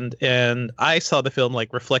the end. And I saw the film I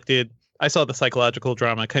saw the psychological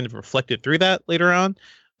drama kind of reflected through that later on.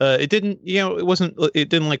 It didn't, it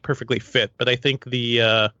didn't like perfectly fit, but I think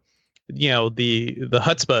the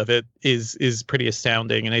chutzpah of it is pretty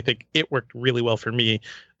astounding, and I think it worked really well for me.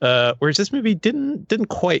 Whereas this movie didn't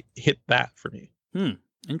quite hit that for me.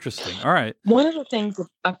 Interesting. All right. One of the things that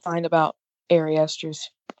I find about Ari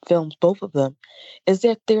Aster's films, both of them, is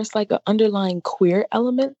that there's like an underlying queer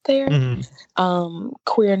element there.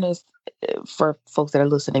 Queerness, for folks that are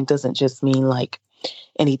listening, doesn't just mean like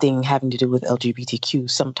anything having to do with LGBTQ.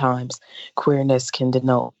 Sometimes queerness can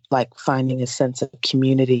denote like finding a sense of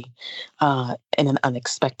community in an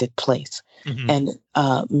unexpected place. And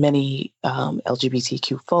many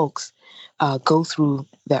LGBTQ folks go through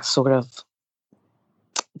that sort of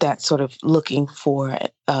looking for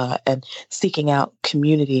and seeking out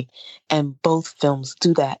community, and both films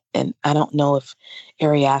do that. And I don't know if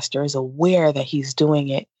Ari Aster is aware that he's doing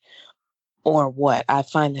it or what. I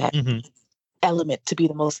find that element to be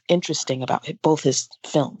the most interesting about both his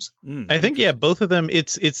films. I think, both of them,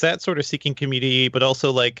 it's that sort of seeking community, but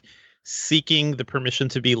also like seeking the permission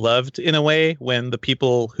to be loved in a way when the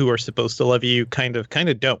people who are supposed to love you kind of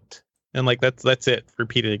don't. And like that's it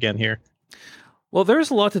repeated again here. Well,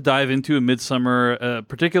 there's a lot to dive into in Midsommar,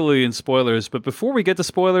 particularly in spoilers. But before we get to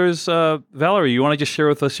spoilers, Valerie, you want to just share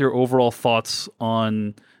with us your overall thoughts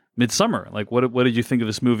on Midsommar? Like, what did you think of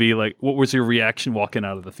this movie? Like, what was your reaction walking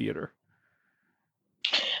out of the theater?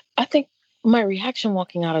 I think my reaction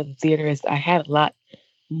walking out of the theater is I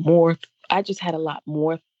just had a lot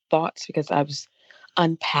more thoughts because I was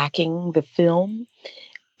unpacking the film.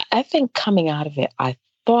 I think coming out of it, I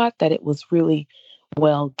thought that it was really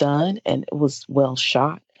well done and it was well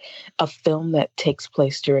shot. A film that takes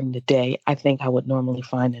place during the day, I think I would normally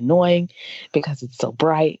find annoying because it's so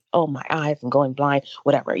bright. Oh, my eyes, I'm going blind,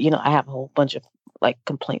 whatever. I have a whole bunch of like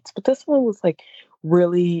complaints, but this one was like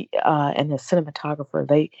really, and the cinematographer,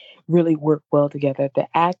 they really work well together. The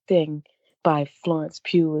acting by Florence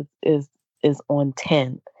Pugh is on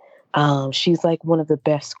 10. She's like one of the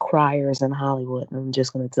best criers in Hollywood. And I'm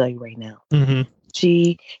just going to tell you right now,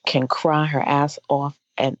 she can cry her ass off.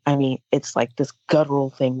 And I mean, it's like this guttural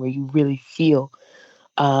thing where you really feel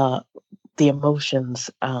the emotions.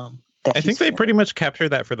 I think they pretty much capture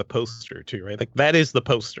that for the poster too, right? Like that is the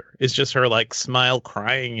poster. It's just her like smile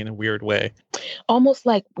crying in a weird way. Almost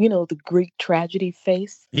like, the Greek tragedy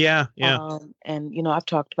face. Yeah. And, I've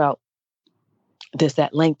talked about this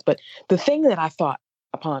at length, but the thing that I thought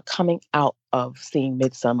upon coming out of seeing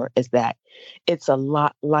Midsommar is that it's a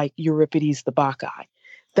lot like Euripides the Bacchae.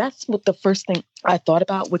 That's what the first thing I thought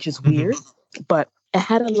about, which is weird, but it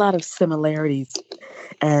had a lot of similarities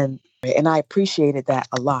and I appreciated that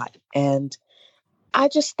a lot. And I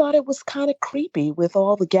just thought it was kind of creepy with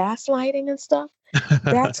all the gaslighting and stuff.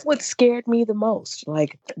 That's what scared me the most.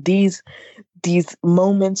 Like these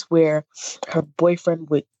moments where her boyfriend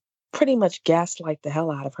would pretty much gaslight the hell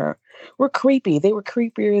out of her were creepy. They were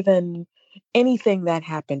creepier than anything that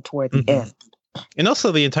happened toward the end. And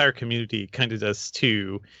also the entire community kind of does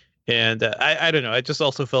too. And I don't know. I just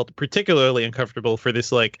also felt particularly uncomfortable for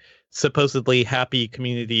this like supposedly happy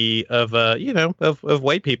community of of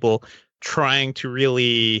white people trying to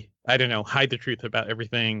really, I don't know, hide the truth about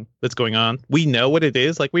everything that's going on. We know what it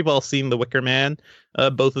is. Like we've all seen The Wicker Man,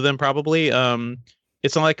 both of them probably.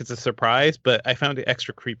 It's not like it's a surprise, but I found it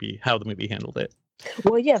extra creepy how the movie handled it.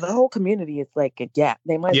 Well, yeah, the whole community is like a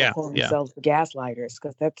they might call themselves the gaslighters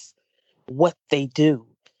because that's what they do.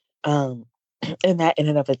 And that in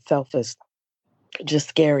and of itself is just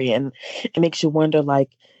scary, and it makes you wonder,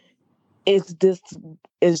 like, is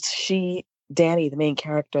she, Danny, the main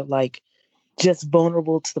character, like just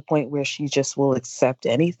vulnerable to the point where she just will accept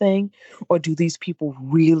anything, or do these people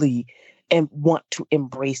really want to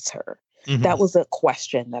embrace her? That was a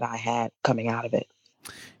question that I had coming out of it.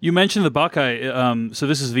 You mentioned the Bacchae, so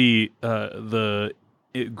this is the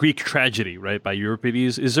Greek tragedy, right, by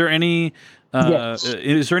Euripides. Is there any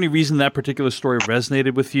is there any reason that particular story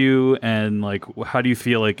resonated with you, and like how do you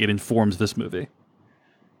feel like it informs this movie?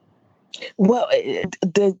 Well,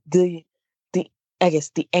 the I guess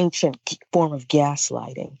the ancient form of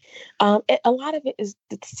gaslighting. A lot of it is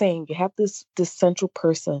the same. You have this central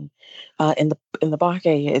person in the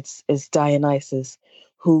Bacchae. It's Dionysus,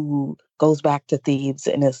 who goes back to Thebes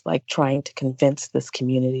and is like trying to convince this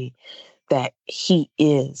community that he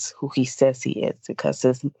is who he says he is, because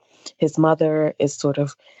his mother is sort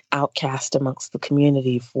of outcast amongst the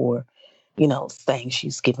community for, saying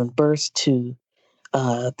she's given birth to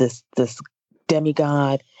this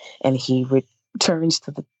demigod, and he returns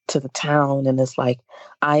to the town and is like,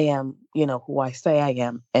 I am, who I say I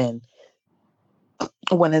am. And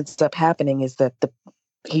what ends up happening is that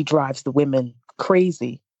he drives the women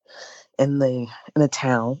crazy in the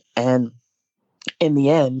town, and in the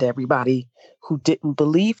end, everybody who didn't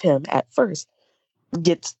believe him at first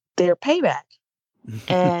gets their payback,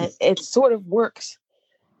 and it sort of works.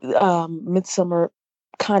 Midsommar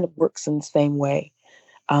kind of works in the same way.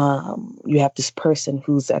 You have this person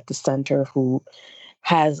who's at the center, who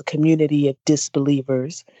has a community of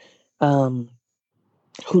disbelievers, who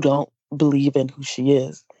don't believe in who she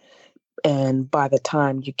is. And by the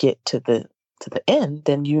time you get to the end,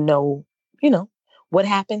 then what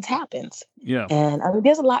happens. Yeah. And I mean,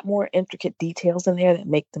 there's a lot more intricate details in there that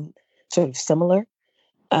make them sort of similar.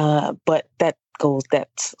 But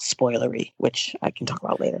that's spoilery, which I can talk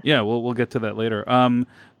about later. Yeah, we'll get to that later.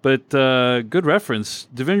 But good reference.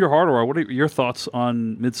 Devindra Hardawar, what are your thoughts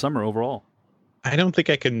on Midsommar overall? I don't think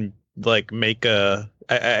I can make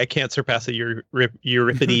I can't surpass a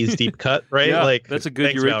Euripides deep cut, right? Yeah, like that's a good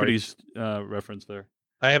thanks, Euripides reference there.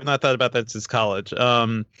 I have not thought about that since college.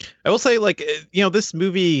 I will say, this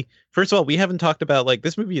movie, first of all, we haven't talked about,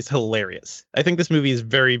 this movie is hilarious. I think this movie is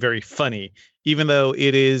very, very funny, even though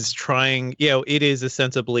it is trying, it is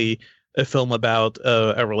ostensibly a film about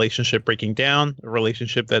a relationship breaking down, a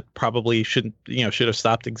relationship that probably should have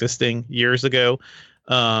stopped existing years ago.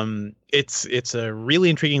 It's a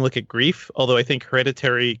really intriguing look at grief, although I think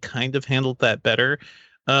Hereditary kind of handled that better.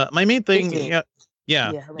 My main thing, I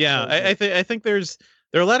think there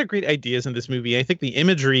are a lot of great ideas in this movie. I think the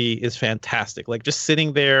imagery is fantastic. Like, just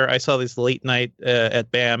sitting there, I saw this late night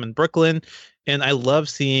at BAM in Brooklyn, and I love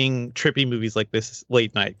seeing trippy movies like this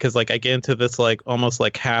late night, because I get into this almost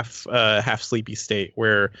half sleepy state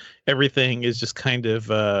where everything is just kind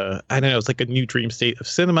of I don't know, it's like a new dream state of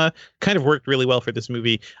cinema. Kind of worked really well for this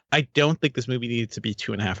movie. I don't think this movie needed to be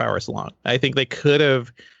 2.5 hours long. I think they could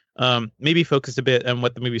have maybe focused a bit on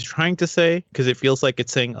what the movie's trying to say, because it feels like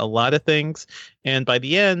it's saying a lot of things. And by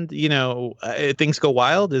the end, things go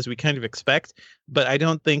wild, as we kind of expect. But I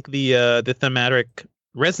don't think the thematic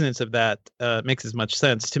resonance of that makes as much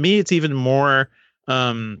sense. To me, it's even more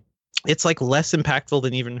it's less impactful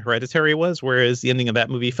than even Hereditary was, whereas the ending of that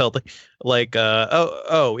movie felt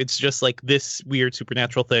it's just this weird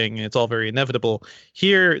supernatural thing, and it's all very inevitable.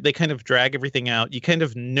 Here they kind of drag everything out. You kind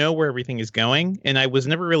of know where everything is going, and I was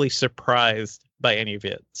never really surprised by any of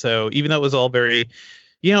it. So even though it was all very,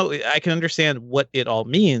 I can understand what it all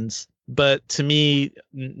means, but to me,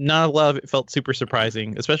 not a lot of it felt super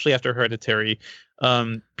surprising, especially after Hereditary.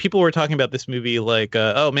 People were talking about this movie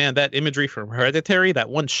oh man, that imagery from Hereditary, that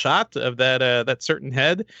one shot of that certain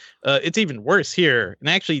head, it's even worse here. And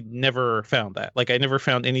I actually never found that. I never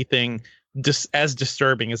found anything just as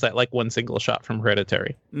disturbing as that one single shot from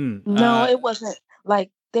Hereditary. No, it wasn't.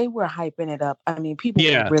 They were hyping it up. I mean, people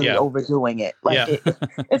were really overdoing it.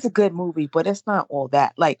 It's a good movie, but it's not all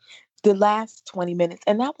that. The last 20 minutes,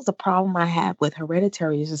 and that was a problem I had with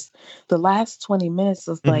Hereditary, is just the last 20 minutes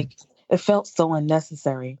was it felt so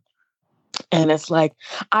unnecessary. And it's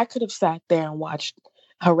I could have sat there and watched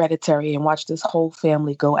Hereditary and watched this whole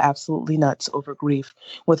family go absolutely nuts over grief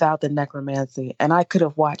without the necromancy. And I could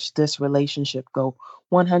have watched this relationship go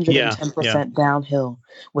 110% downhill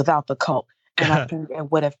without the cult. And I think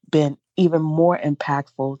it would have been even more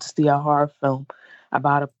impactful to see a horror film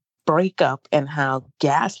about a breakup and how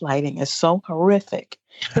gaslighting is so horrific.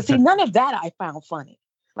 But see, none of that I found funny.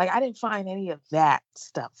 I didn't find any of that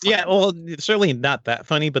stuff funny. Yeah, well, it's certainly not that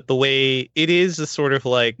funny, but the way it is sort of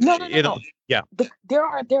no. Yeah.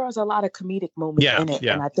 There is a lot of comedic moments in it,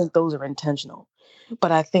 and I think those are intentional.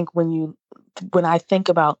 But I think when I think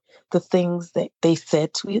about the things that they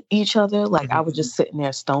said to each other, I was just sitting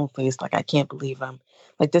there stone faced, I can't believe I'm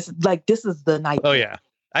this is the night. Oh yeah.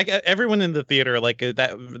 I got everyone in the theater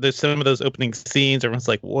that. There's some of those opening scenes. Everyone's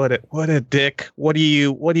like, "What a dick! What are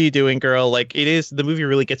you doing, girl?" It is, the movie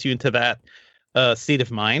really gets you into that state of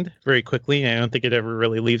mind very quickly. I don't think it ever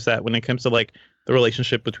really leaves that when it comes to the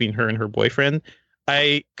relationship between her and her boyfriend.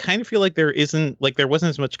 I kind of feel like there wasn't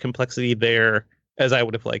as much complexity there as I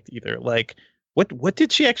would have liked either. What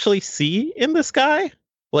did she actually see in this guy?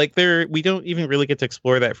 Like we don't even really get to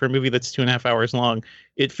explore that for a movie that's 2.5 hours long.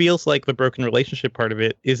 It feels like the broken relationship part of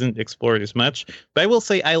it isn't explored as much. But I will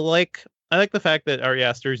say I like the fact that Ari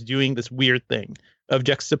Aster is doing this weird thing of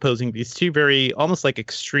juxtaposing these two very almost like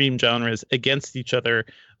extreme genres against each other,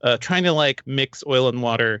 trying to like mix oil and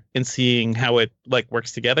water and seeing how it like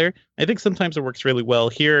works together. I think sometimes it works really well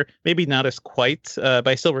here, maybe not as quite, but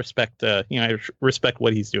I still respect, I respect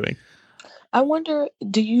what he's doing. I wonder,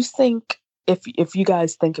 do you think if you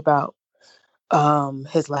guys think about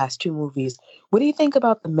his last two movies, what do you think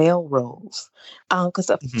about the male roles? Because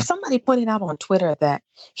somebody pointed out on Twitter that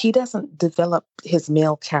he doesn't develop his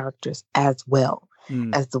male characters as well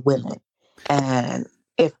as the women, and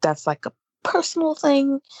if that's like a personal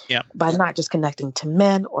thing, by not just connecting to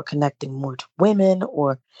men or connecting more to women,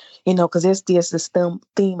 or because there's this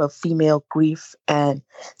theme of female grief, and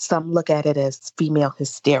some look at it as female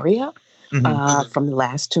hysteria. From the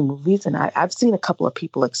last two movies, and I've seen a couple of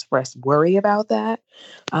people express worry about that.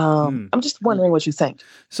 I'm just wondering what you think.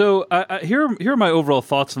 So here are my overall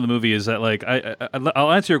thoughts on the movie. Is that like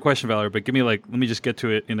I'll answer your question, Valerie, but let me just get to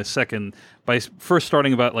it in a second by first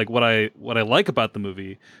starting about like what I like about the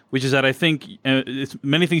movie, which is that I think it's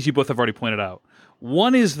many things you both have already pointed out.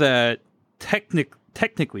 One is that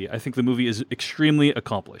technically, I think the movie is extremely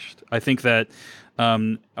accomplished. I think that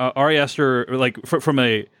Ari Aster, like from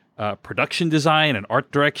a production design and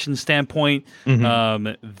art direction standpoint,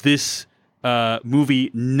 this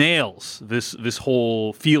movie nails this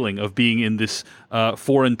whole feeling of being in this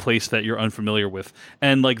foreign place that you're unfamiliar with,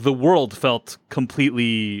 and like the world felt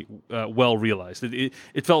completely well realized.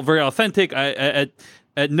 It felt very authentic.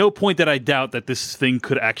 At no point did I doubt that this thing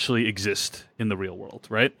could actually exist in the real world,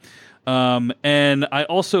 right? And I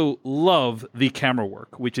also love the camera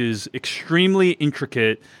work, which is extremely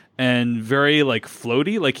intricate and very like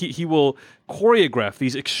floaty. Like he will choreograph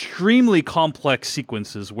these extremely complex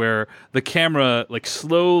sequences where the camera like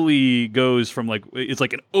slowly goes from like, it's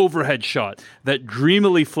like an overhead shot that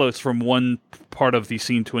dreamily floats from one part of the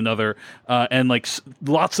scene to another, and like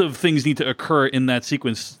lots of things need to occur in that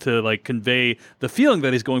sequence to like convey the feeling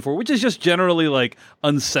that he's going for, which is just generally like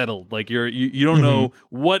unsettled. Like you don't know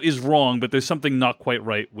what is wrong, but there's something not quite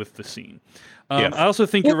right with the scene. I also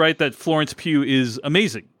think you're right that Florence Pugh is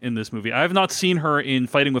amazing in this movie. I have not seen her in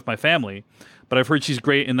Fighting with My Family, but I've heard she's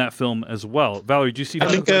great in that film as well. Valerie, did you see? I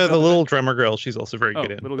think the little drummer girl, she's also very good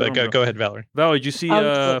in. Go ahead, Valerie. Valerie, did you see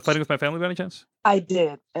Fighting with My Family by any chance? I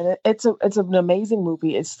did, and it's an amazing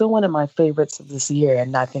movie. It's still one of my favorites of this year,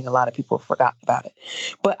 and I think a lot of people forgot about it.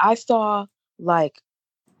 But I saw like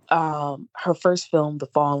her first film, The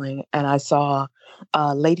Falling, and I saw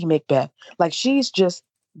Lady Macbeth. Like she's just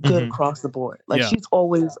good across the board. Like she's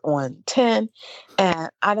always on 10, and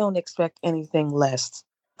I don't expect anything less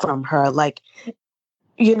from her. Like,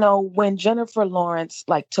 when Jennifer Lawrence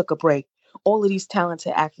like took a break, all of these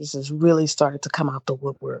talented actresses really started to come out the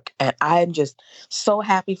woodwork, and I'm just so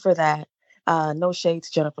happy for that. No shade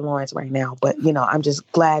to Jennifer Lawrence right now, but I'm just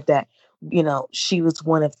glad that she was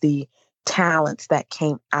one of the talents that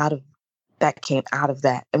came out of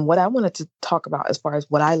that. And what I wanted to talk about as far as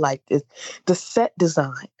what I liked is the set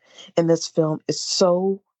design in this film is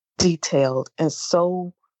so detailed and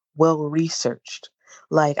so well researched.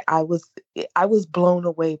 Like I was blown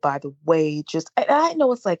away by the way, I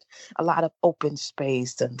know it's like a lot of open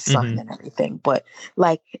space and sun and everything, but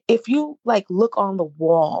like if you like look on the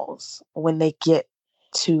walls when they get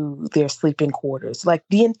to their sleeping quarters, like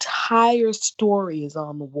the entire story is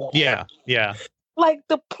on the wall. Yeah. Like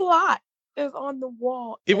the plot is on the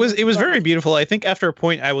wall. It was very beautiful. I think after a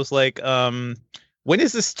point I was like, when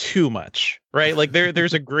is this too much? Right? Like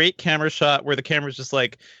there's a great camera shot where the camera's just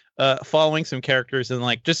like following some characters and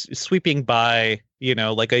like just sweeping by,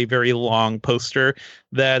 like a very long poster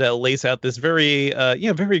that lays out this very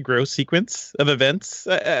very gross sequence of events,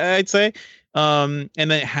 I'd say. And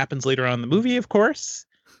then it happens later on in the movie, of course.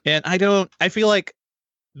 And I feel like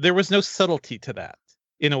there was no subtlety to that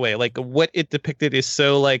in a way. Like what it depicted is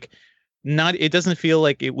so like it doesn't feel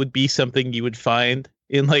like it would be something you would find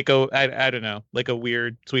in like I don't know, like a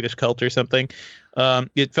weird Swedish cult or something.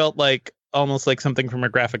 It felt like almost like something from a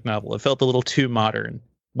graphic novel. It felt a little too modern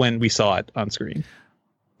when we saw it on screen.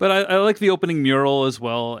 But I like the opening mural as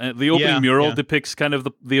well. And the opening mural depicts kind of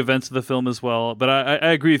the events of the film as well. But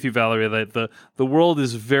I agree with you, Valerie, that the world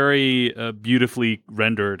is very beautifully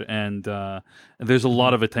rendered, and there's a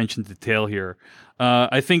lot of attention to detail here.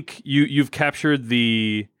 I think you've captured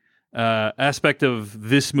the aspect of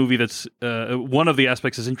this movie that's one of the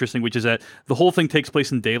aspects is interesting, which is that the whole thing takes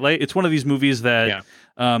place in daylight. It's one of these movies that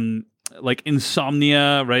like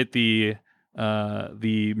Insomnia, right? The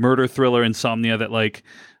murder thriller Insomnia that like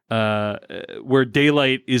where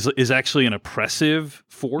daylight is actually an oppressive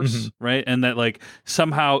force, right? And that like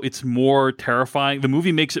somehow it's more terrifying. The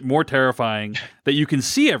movie makes it more terrifying that you can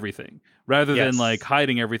see everything rather than like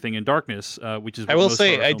hiding everything in darkness, which is what I will most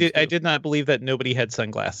say horror films I do. did not believe that nobody had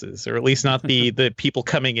sunglasses, or at least not the people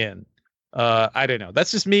coming in. I don't know.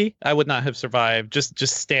 That's just me. I would not have survived just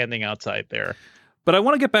standing outside there. But I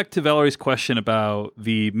want to get back to Valerie's question about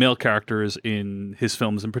the male characters in his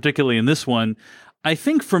films, and particularly in this one. I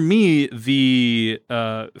think for me, the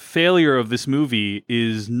failure of this movie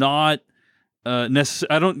is not I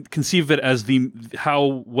don't conceive of it as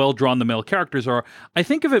how well drawn the male characters are. I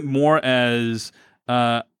think of it more as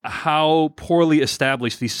how poorly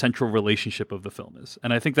established the central relationship of the film is,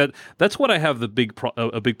 and I think that's what I have a big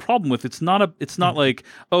problem with. It's not like,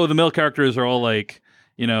 oh, the male characters are all like,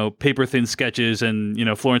 paper thin sketches, and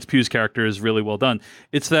Florence Pugh's character is really well done.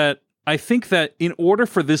 It's that I think that in order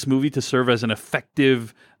for this movie to serve as an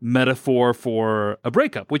effective metaphor for a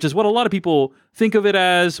breakup, which is what a lot of people think of it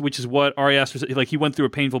as, which is what Ari Aster said, like he went through a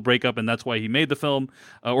painful breakup and that's why he made the film,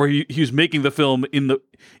 or he was making the film in the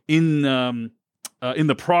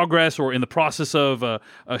progress or in the process of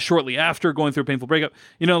shortly after going through a painful breakup.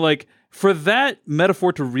 Like for that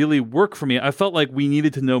metaphor to really work for me, I felt like we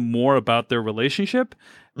needed to know more about their relationship.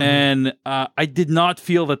 And I did not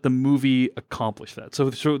feel that the movie accomplished that. So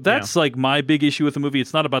that's like my big issue with the movie.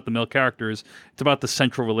 It's not about the male characters. It's about the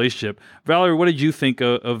central relationship. Valerie, what did you think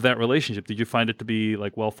of that relationship? Did you find it to be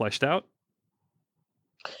like well fleshed out?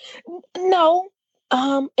 No,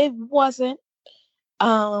 it wasn't.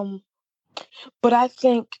 But I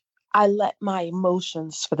think I let my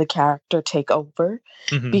emotions for the character take over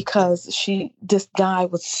because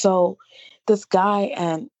this guy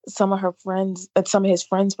and some of her friends and some of his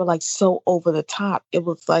friends were like so over the top. It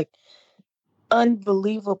was like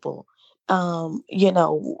unbelievable. We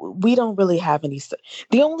don't really have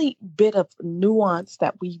the only bit of nuance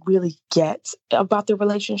that we really get about the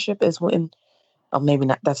relationship is when, oh, maybe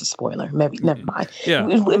not. That's a spoiler. Maybe, never mind. Yeah.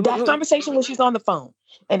 That conversation when she's on the phone.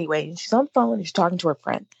 Anyway, she's on the phone and she's talking to her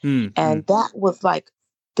friend. And that was like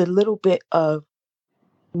the little bit of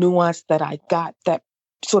nuance that I got that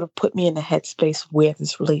sort of put me in the headspace where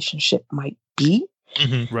this relationship might be.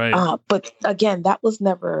 Right. But again, that was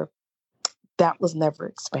never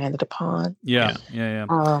expanded upon. Yeah.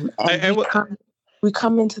 And we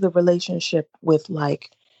come into the relationship with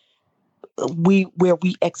like, where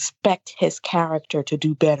we expect his character to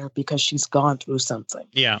do better because she's gone through something.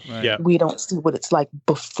 Yeah. Right. Yeah. We don't see what it's like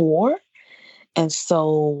before. And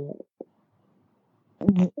so,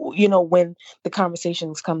 when the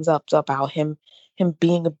conversations comes up about him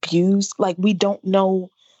being abused, like we don't know,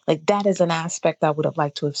 like that is an aspect I would have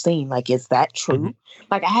liked to have seen. Like, is that true?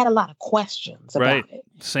 Like I had a lot of questions about it.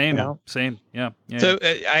 Same. Yeah. So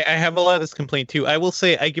I have a lot of this complaint too. I will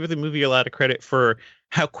say I give the movie a lot of credit for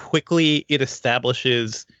how quickly it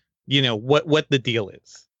establishes, what the deal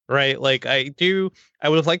is, right? Like I would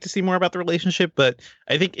have liked to see more about the relationship, but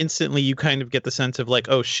I think instantly you kind of get the sense of like,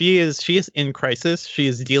 oh, she is in crisis. She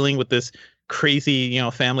is dealing with this crazy,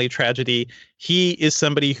 family tragedy. He is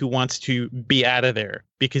somebody who wants to be out of there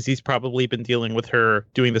because he's probably been dealing with her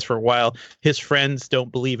doing this for a while. His friends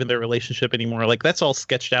don't believe in their relationship anymore. Like that's all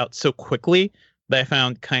sketched out so quickly that I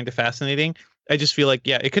found kind of fascinating. I just feel like,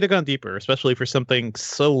 it could have gone deeper, especially for something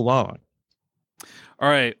so long. All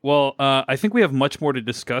right. Well, I think we have much more to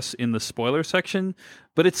discuss in the spoiler section,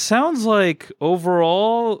 but it sounds like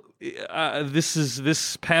overall,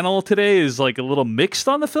 this panel today is like a little mixed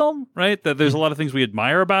on the film, right? That there's a lot of things we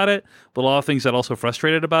admire about it, but a lot of things that also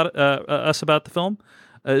frustrated about us about the film.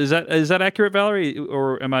 Is that accurate, Valerie,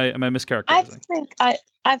 or am I mischaracterizing?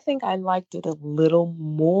 I think I liked it a little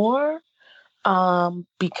more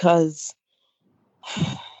because.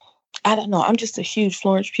 I don't know. I'm just a huge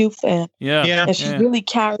Florence Pugh fan. Yeah. And she really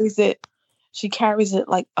carries it. She carries it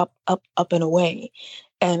like up and away.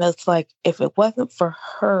 And it's like, if it wasn't for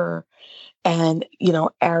her and,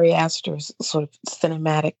 Ari Aster's sort of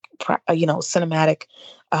cinematic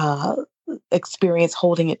experience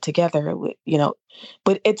holding it together,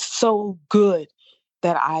 but it's so good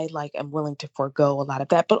that I am willing to forego a lot of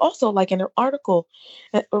that. But also like in an article,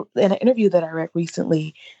 in an interview that I read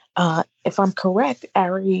recently, if I'm correct,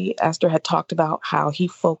 Ari Aster had talked about how he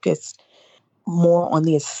focused more on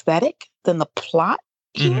the aesthetic than the plot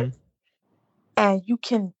here. And you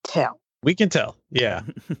can tell. We can tell. Yeah.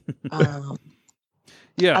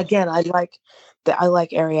 Yeah. Again, I like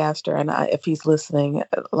Ari Aster, and if he's listening,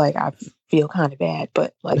 I feel kind of bad,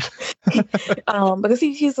 but because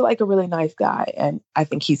he's like a really nice guy, and I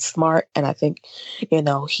think he's smart, and I think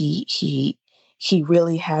he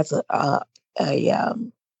really has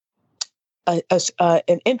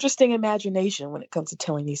an interesting imagination when it comes to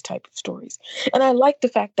telling these type of stories. And I like the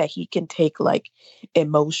fact that he can take like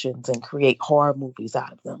emotions and create horror movies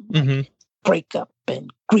out of them, like breakup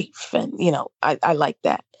and grief, and I like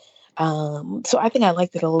that. So I think I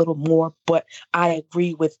liked it a little more, but I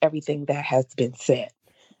agree with everything that has been said.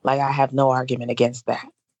 Like, I have no argument against that.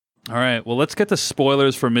 All right, well, let's get to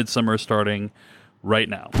spoilers for Midsommar starting right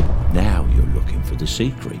now. Now you're looking for the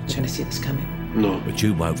secret. You're going to see this coming. No. But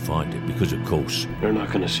you won't find it because, of course, You're not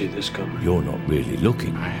going to see this coming. you're not really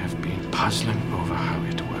looking. I have been puzzling over how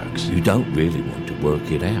it works. You don't really want to work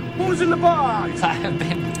it out. Who's in the box? I have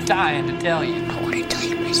been dying to tell you. I want to tell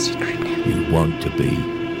you my secret now. You want to be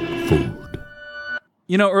fooled.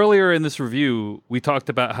 Earlier in this review, we talked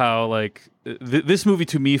about how, like, this movie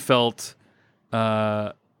to me felt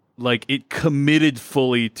like it committed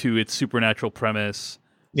fully to its supernatural premise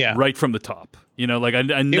right from the top. I never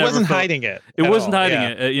It wasn't felt, hiding it. It wasn't all. hiding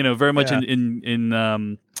it. Very much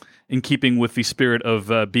in keeping with the spirit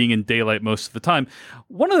of being in daylight most of the time.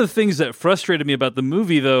 One of the things that frustrated me about the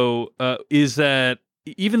movie, though, is that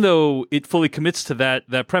even though it fully commits to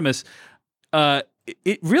that premise,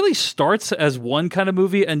 it really starts as one kind of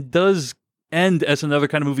movie and does end as another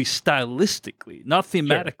kind of movie stylistically, not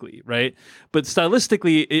thematically, right? But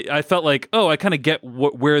stylistically, I felt like, I kind of get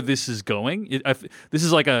where this is going. This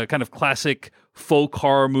is like a kind of classic folk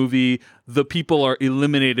horror movie. The people are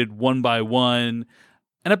eliminated one by one.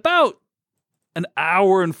 And about an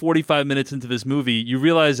hour and 45 minutes into this movie, you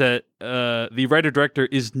realize that the writer-director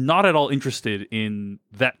is not at all interested in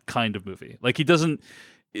that kind of movie. Like, he doesn't...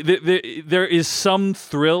 There is some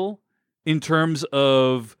thrill in terms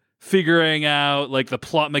of figuring out like the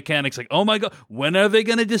plot mechanics, like, oh my god, when are they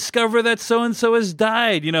going to discover that so-and-so has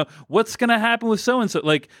died? What's going to happen with so-and-so?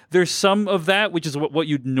 Like, there's some of that, which is what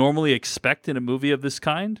you'd normally expect in a movie of this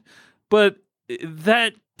kind. But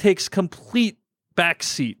that takes complete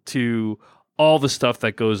backseat to all the stuff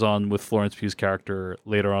that goes on with Florence Pugh's character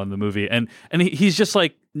later on in the movie. And he's just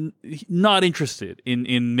like not interested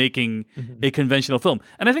in making a conventional film.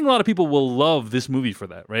 And I think a lot of people will love this movie for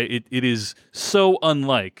that, right? It is so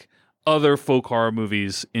unlike other folk horror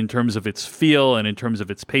movies in terms of its feel and in terms of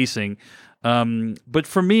its pacing. But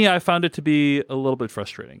for me, I found it to be a little bit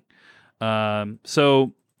frustrating.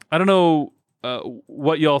 So I don't know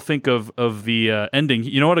what y'all think of the ending.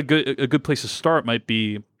 You know what? A good place to start might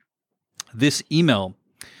be this email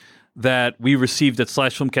that we received at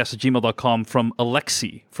 /filmcast@gmail.com from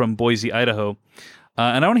Alexi from Boise, Idaho.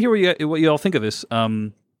 And I want to hear what you all think of this.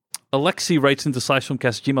 Alexi writes into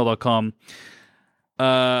 /filmcast@gmail.com.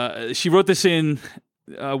 She wrote this in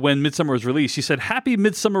when Midsommar was released. She said, "Happy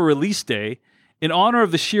Midsommar release day. In honor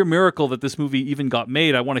of the sheer miracle that this movie even got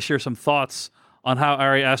made, I want to share some thoughts on how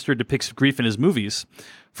Ari Aster depicts grief in his movies.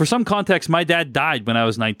 For some context, my dad died when I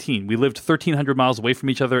was 19. We lived 1,300 miles away from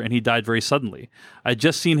each other, and he died very suddenly. I'd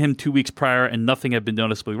just seen him 2 weeks prior, and nothing had been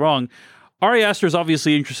noticeably wrong. Ari Aster is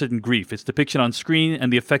obviously interested in grief, its depiction on screen,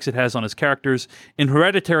 and the effects it has on his characters. In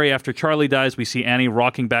Hereditary, after Charlie dies, we see Annie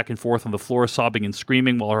rocking back and forth on the floor, sobbing and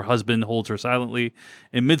screaming, while her husband holds her silently.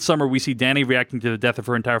 In Midsommar, we see Danny reacting to the death of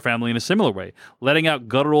her entire family in a similar way, letting out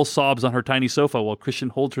guttural sobs on her tiny sofa while Christian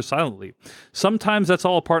holds her silently. Sometimes that's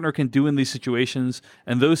all a partner can do in these situations,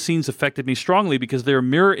 and those scenes affected me strongly because they are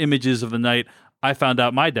mirror images of the night I found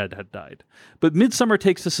out my dad had died. But Midsommar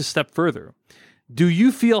takes this a step further. Do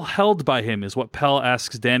you feel held by him, is what Pell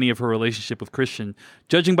asks Danny of her relationship with Christian.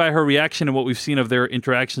 Judging by her reaction and what we've seen of their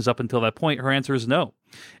interactions up until that point, her answer is no.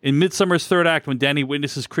 In Midsommar's third act, when Danny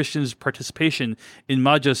witnesses Christian's participation in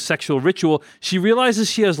Maja's sexual ritual, she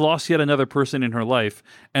realizes she has lost yet another person in her life,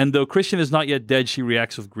 and though Christian is not yet dead, she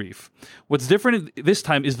reacts with grief. What's different this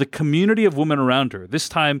time is the community of women around her. This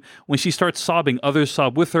time, when she starts sobbing, others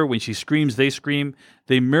sob with her. When she screams, they scream.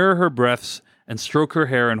 They mirror her breaths and stroke her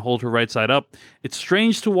hair and hold her right side up. It's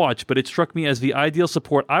strange to watch, but it struck me as the ideal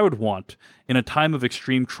support I would want in a time of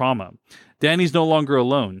extreme trauma. Danny's no longer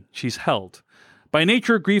alone. She's held. By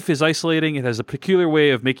nature, grief is isolating. It has a peculiar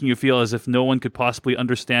way of making you feel as if no one could possibly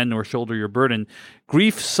understand nor shoulder your burden.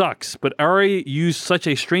 Grief sucks, but Ari used such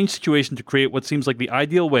a strange situation to create what seems like the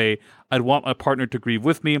ideal way I'd want my partner to grieve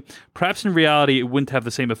with me. Perhaps in reality, it wouldn't have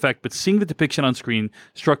the same effect, but seeing the depiction on screen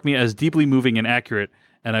struck me as deeply moving and accurate,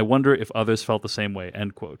 and I wonder if others felt the same way,"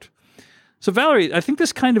 end quote. So, Valerie, I think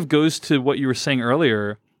this kind of goes to what you were saying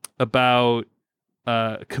earlier about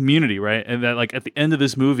community, right? And that, like, at the end of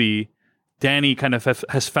this movie, Danny kind of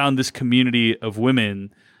has found this community of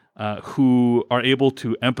women who are able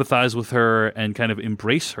to empathize with her and kind of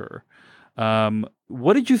embrace her.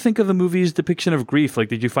 What did you think of the movie's depiction of grief? Like,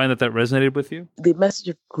 did you find that resonated with you? The message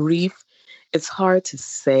of grief, it's hard to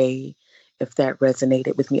say if that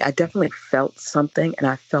resonated with me. I definitely felt something, and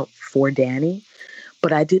I felt for Danny,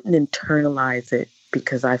 but I didn't internalize it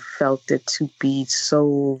because I felt it to be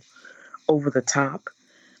so over the top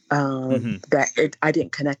that I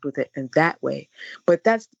didn't connect with it in that way.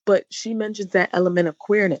 But she mentions that element of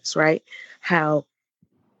queerness, right? How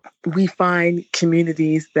we find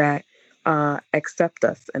communities that accept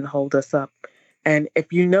us and hold us up. And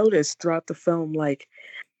if you notice throughout the film, like,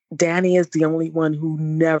 Danny is the only one who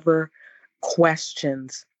never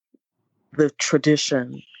questions the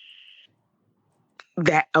tradition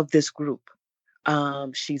that of this group.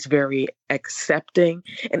 She's very accepting.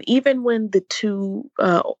 And even when the two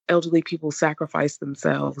elderly people sacrifice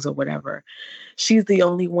themselves or whatever, she's the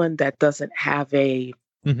only one that doesn't have a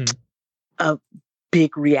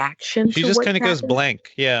big reaction. She just kind of goes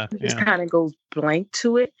blank. Yeah. She just kind of goes blank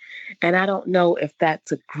to it. And I don't know if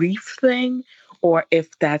that's a grief thing or if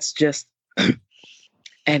that's just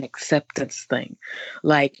an acceptance thing.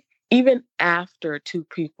 Like, even after two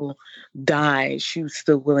people died, she was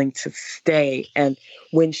still willing to stay. And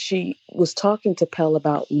when she was talking to Pell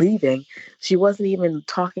about leaving, she wasn't even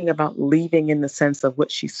talking about leaving in the sense of what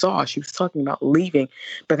she saw. She was talking about leaving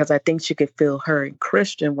because I think she could feel her and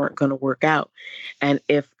Christian weren't going to work out. And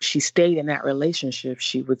if she stayed in that relationship,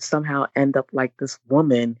 she would somehow end up like this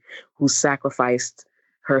woman who sacrificed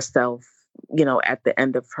herself, at the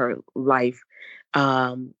end of her life.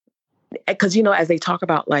 Because, as they talk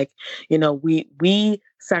about, like, we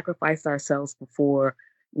sacrifice ourselves before,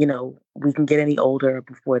 we can get any older,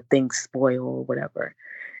 before things spoil or whatever.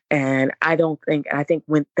 And I think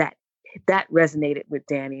when that resonated with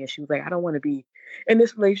Danny, and she was like, I don't want to be in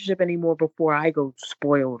this relationship anymore before I go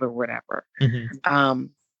spoiled or whatever.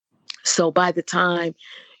 So by the time,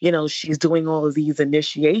 she's doing all of these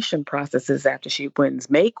initiation processes after she wins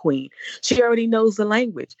May Queen, she already knows the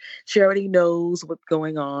language. She already knows what's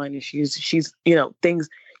going on. And she's things,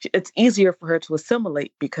 it's easier for her to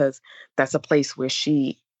assimilate because that's a place where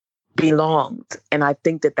she belonged. And I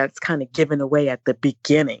think that that's kind of given away at the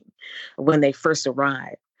beginning when they first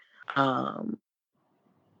arrive.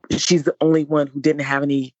 She's the only one who didn't have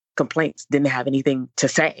any complaints, didn't have anything to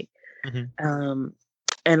say.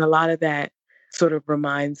 And a lot of that sort of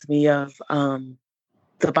reminds me of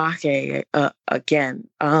the Bake again.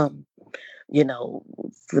 The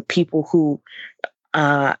people who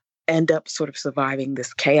end up sort of surviving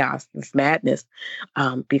this chaos, this madness,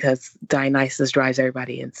 because Dionysus drives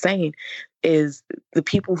everybody insane, is the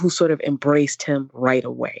people who sort of embraced him right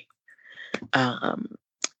away.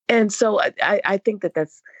 And so I think that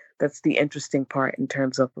that's the interesting part in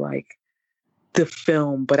terms of like the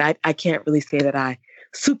film, but I can't really say that I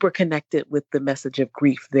super connected with the message of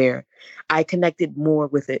grief there. I connected more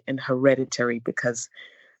with it in Hereditary because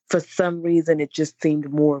for some reason it just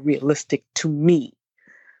seemed more realistic to me.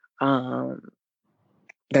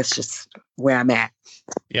 That's just where I'm at.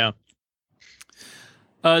 Yeah.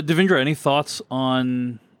 Devindra, any thoughts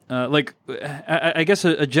on I guess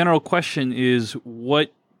a general question is,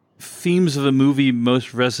 what themes of the movie most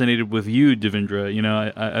resonated with you,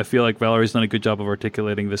 Devindra? I feel like Valerie's done a good job of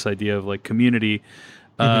articulating this idea of like community.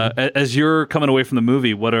 As you're coming away from the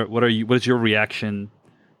movie, what is your reaction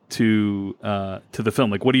to the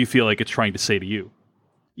film? Like, what do you feel like it's trying to say to you?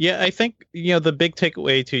 Yeah, I think, the big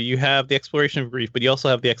takeaway too, you have the exploration of grief, but you also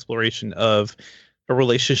have the exploration of a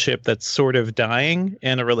relationship that's sort of dying,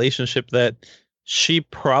 and a relationship that she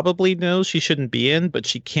probably knows she shouldn't be in, but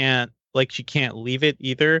she can't leave it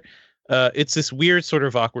either. It's this weird sort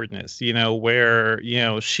of awkwardness, where,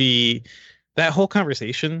 that whole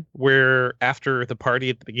conversation where after the party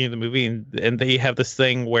at the beginning of the movie, and they have this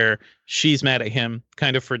thing where she's mad at him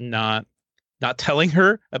kind of for not telling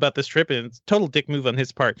her about this trip, and it's a total dick move on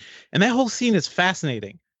his part. And that whole scene is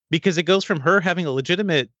fascinating because it goes from her having a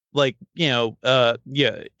legitimate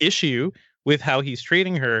issue with how he's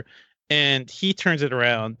treating her, and he turns it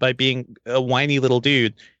around by being a whiny little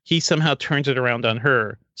dude. He somehow turns it around on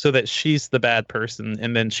her so that she's the bad person,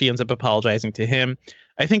 and then she ends up apologizing to him.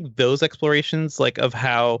 I think those explorations, like, of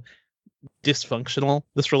how dysfunctional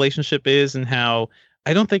this relationship is, and how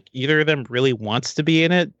I don't think either of them really wants to be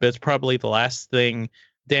in it, but it's probably the last thing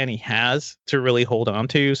Danny has to really hold on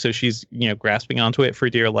to. So she's, grasping onto it for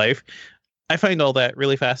dear life. I find all that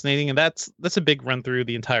really fascinating, and that's a big run through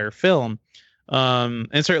the entire film.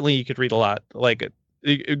 And certainly you could read a lot. Like,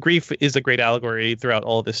 grief is a great allegory throughout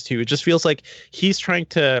all of this too. It just feels like he's trying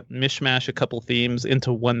to mishmash a couple themes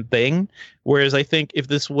into one thing. Whereas I think if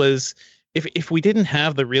this was, if we didn't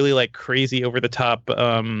have the really like crazy over the top,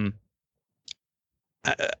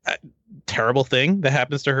 terrible thing that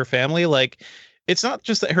happens to her family, like, it's not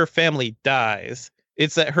just that her family dies.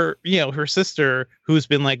 It's that her sister, who's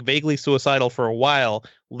been like vaguely suicidal for a while,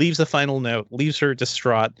 leaves a final note, leaves her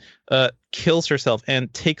distraught, kills herself,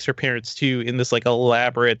 and takes her parents too in this like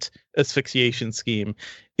elaborate asphyxiation scheme.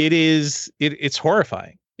 It's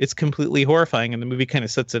horrifying. It's completely horrifying, and the movie kind of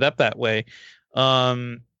sets it up that way.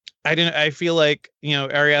 I feel like,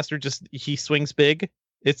 Ari Aster he swings big.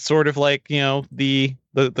 It's sort of like, the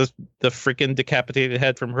freaking decapitated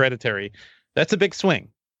head from Hereditary. That's a big swing.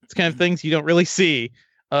 It's kind of things you don't really see,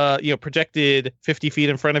 projected 50 feet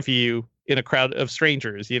in front of you in a crowd of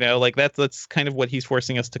strangers, like that's kind of what he's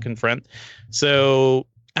forcing us to confront. So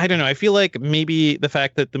I don't know. I feel like maybe the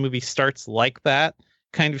fact that the movie starts like that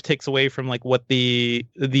kind of takes away from like what the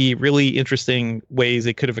really interesting ways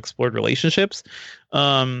it could have explored relationships.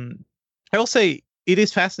 I will say it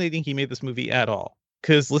is fascinating he made this movie at all,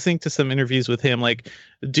 because listening to some interviews with him, like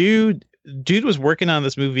dude was working on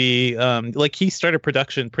this movie. Like he started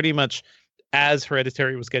production pretty much as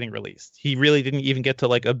Hereditary was getting released. He really didn't even get to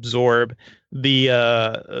like absorb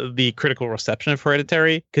the critical reception of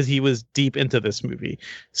Hereditary because he was deep into this movie.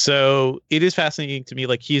 So it is fascinating to me.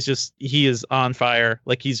 Like he is on fire.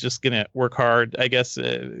 Like he's just gonna work hard, I guess,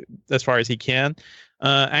 as far as he can.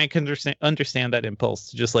 I can understand that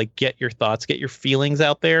impulse to just like get your thoughts, get your feelings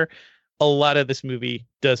out there. A lot of this movie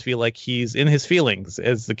does feel like he's in his feelings,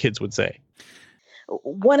 as the kids would say.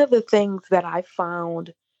 One of the things that I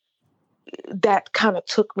found that kind of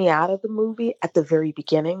took me out of the movie at the very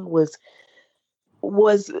beginning was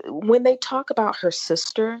when they talk about her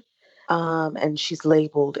sister, and she's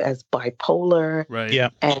labeled as bipolar. Right.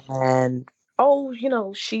 Yeah. And,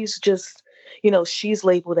 she's just, she's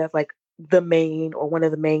labeled as like the main or one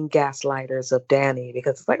of the main gaslighters of Danny,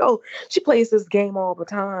 because it's like, oh, she plays this game all the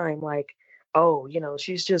time. Like, oh,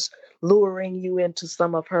 she's just luring you into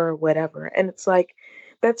some of her whatever. And it's like,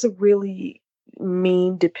 that's a really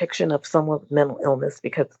mean depiction of someone with mental illness,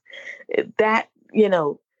 because that,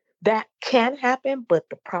 that can happen, but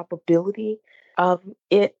the probability of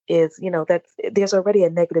it is, there's already a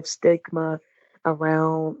negative stigma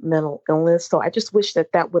around mental illness. So I just wish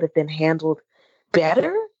that would have been handled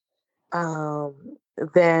better.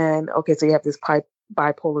 Then, okay, so you have this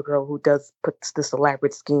bipolar girl who puts this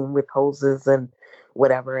elaborate scheme with hoses and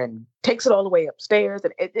whatever, and takes it all the way upstairs,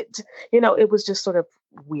 and it was just sort of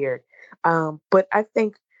weird. But I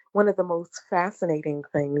think one of the most fascinating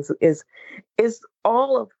things is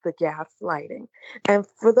all of the gaslighting. And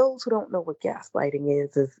for those who don't know what gaslighting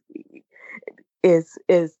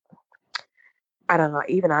is I don't know,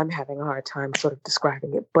 even I'm having a hard time sort of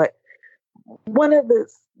describing it, but one of the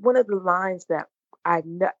lines that I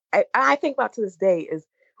think about to this day is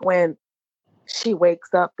when she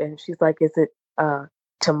wakes up and she's like, is it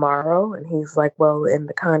tomorrow? And he's like, well, in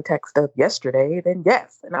the context of yesterday, then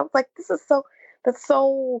yes. And I was like, that's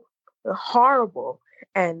so horrible.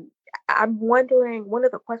 And I'm wondering, one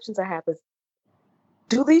of the questions I have is,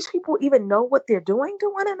 do these people even know what they're doing to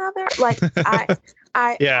one another? Like,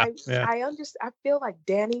 I feel like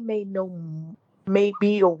Danny may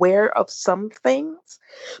be aware of some things,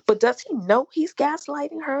 but does he know he's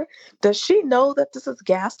gaslighting her? Does she know that this is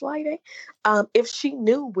gaslighting? If she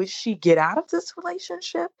knew, would she get out of this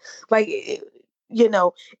relationship? Like,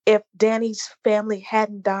 if Danny's family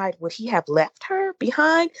hadn't died, would he have left her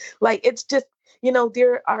behind? Like, it's just,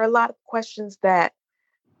 there are a lot of questions that,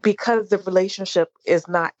 because the relationship is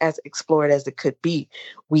not as explored as it could be,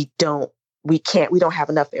 we don't have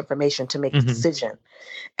enough information to make a decision.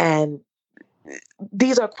 And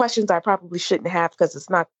these are questions I probably shouldn't have, because it's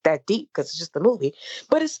not that deep, because it's just a movie,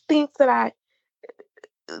 but it's things that I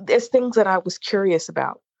was curious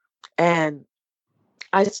about. And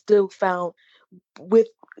I still found, with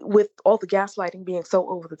all the gaslighting being so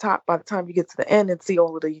over the top, by the time you get to the end and see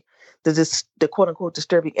all of the quote unquote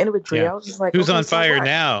disturbing imagery, I was just like, who's okay, on fire what?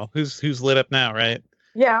 now? Who's lit up now, right?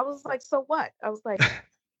 Yeah, I was like, so what? I was like,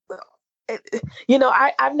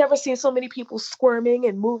 I've never seen so many people squirming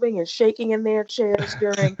and moving and shaking in their chairs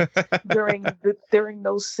during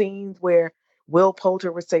those scenes where Will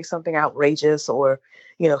Poulter would say something outrageous, or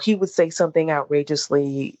he would say something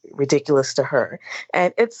outrageously ridiculous to her.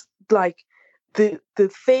 And it's like the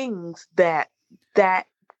things that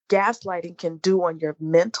gaslighting can do on your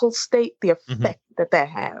mental state, the effect that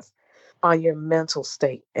has on your mental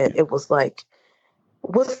state. And it was like,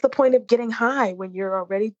 what's the point of getting high when you're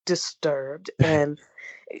already disturbed? And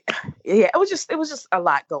it was just a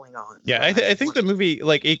lot going on. Yeah, I think the movie,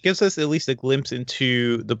 like, it gives us at least a glimpse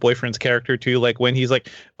into the boyfriend's character too. Like when he's like,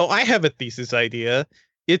 "Oh, I have a thesis idea.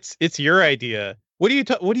 It's your idea. What are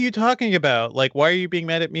you talking about? Like, why are you being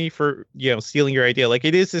mad at me for stealing your idea?" Like,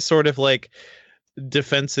 it is this sort of like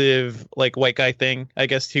defensive like white guy thing, I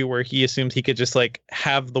guess, too, where he assumes he could just like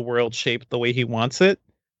have the world shaped the way he wants it.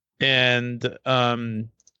 And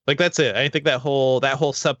like that's it. I think that whole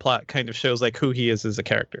subplot kind of shows like who he is as a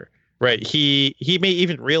character, right? He may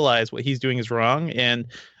even realize what he's doing is wrong, and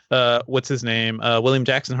what's his name? William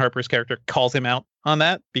Jackson Harper's character calls him out on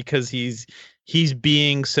that because he's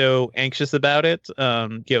being so anxious about it.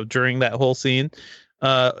 During that whole scene,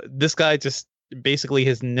 this guy just basically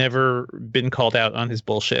has never been called out on his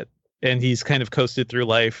bullshit, and he's kind of coasted through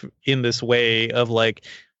life in this way of like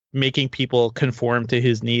making people conform to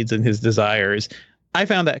his needs and his desires. I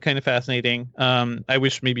found that kind of fascinating. I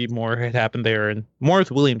wish maybe more had happened there, and more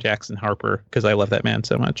with William Jackson Harper, because I love that man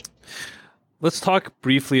so much. Let's talk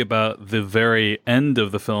briefly about the very end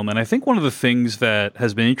of the film. And I think one of the things that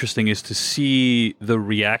has been interesting is to see the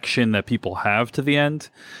reaction that people have to the end.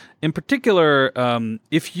 In particular,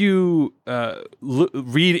 if you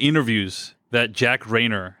read interviews that Jack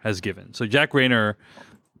Rayner has given. So Jack Rayner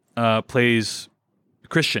plays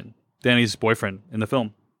Christian, Danny's boyfriend in the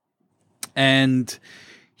film. And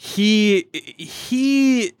when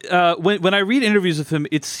I read interviews with him,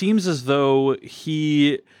 it seems as though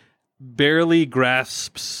he barely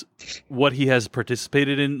grasps what he has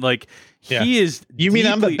participated in. Like he is. You mean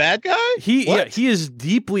I'm the bad guy? He is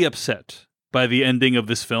deeply upset by the ending of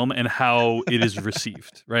this film and how it is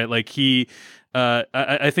received. Right? Like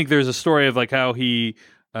I think there's a story of like how he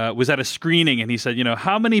was at a screening and he said,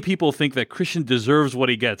 how many people think that Christian deserves what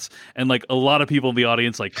he gets? And like a lot of people in the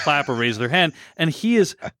audience like clap or raise their hand, and he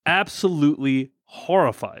is absolutely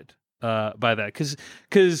horrified by that because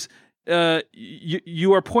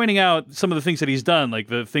you are pointing out some of the things that he's done, like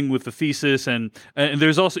the thing with the thesis, and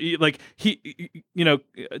there's also like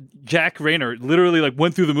Jack Rayner literally like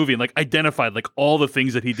went through the movie and like identified like all the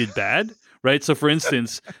things that he did bad. Right. So, for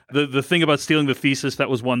instance, the thing about stealing the thesis, that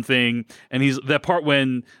was one thing. And that part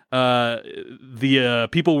when the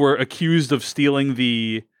people were accused of stealing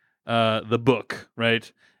the book.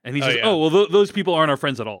 Right. And he says, well, those people aren't our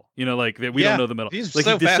friends at all. We don't know them at all. He's like,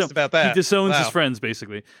 so fast about that. He disowns his friends,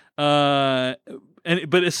 basically. But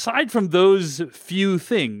aside from those few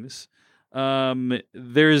things,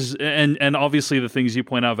 there's and obviously the things you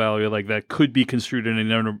point out, Valerie, like that could be construed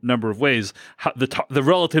in a number of ways. The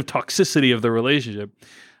relative toxicity of the relationship.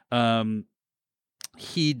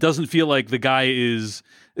 He doesn't feel like the guy is.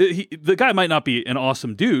 The guy might not be an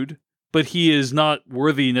awesome dude, but he is not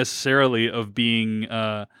worthy necessarily of being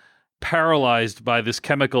paralyzed by this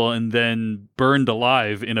chemical and then burned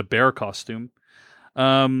alive in a bear costume.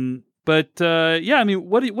 But I mean,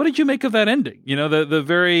 what did you make of that ending? The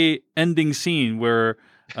very ending scene where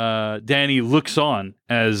Danny looks on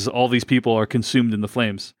as all these people are consumed in the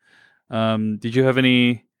flames. Did you have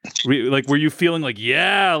any were you feeling like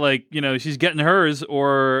she's getting hers,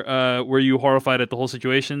 or were you horrified at the whole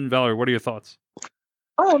situation? Valerie, what are your thoughts?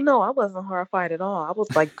 Oh no, I wasn't horrified at all. I was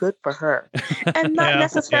like, good for her, and not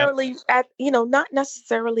necessarily at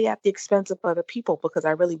the expense of other people, because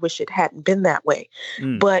I really wish it hadn't been that way.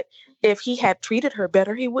 But if he had treated her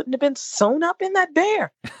better, he wouldn't have been sewn up in that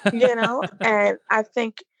bear, And I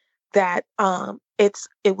think that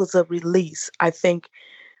it was a release. I think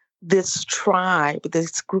this tribe,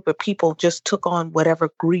 this group of people, just took on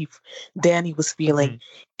whatever grief Danny was feeling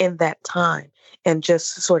in that time, and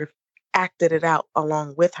just sort of acted it out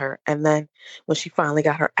along with her. And then when she finally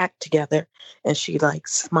got her act together and she like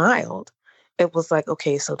smiled, it was like,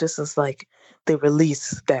 okay, so this is like the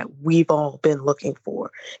release that we've all been looking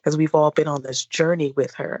for, because we've all been on this journey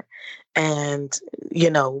with her. And,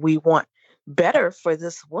 we want better for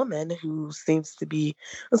this woman who seems to be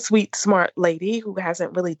a sweet, smart lady who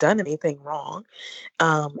hasn't really done anything wrong.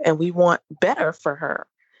 And we want better for her.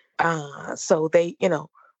 So they,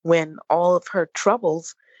 when all of her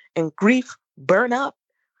troubles and grief burn up,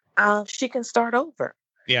 she can start over.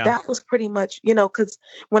 Yeah, that was pretty much, because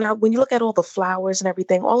when you look at all the flowers and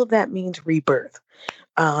everything, all of that means rebirth.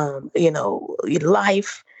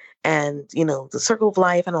 Life, and the circle of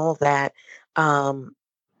life and all that.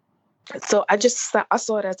 So I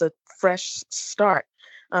saw it as a fresh start.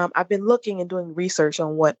 I've been looking and doing research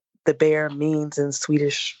on what the bear means in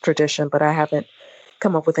Swedish tradition, but I haven't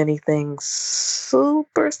come up with anything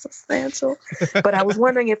super substantial. But I was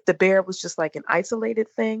wondering if the bear was just like an isolated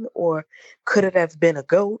thing, or could it have been a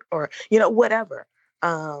goat, or whatever.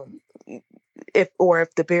 if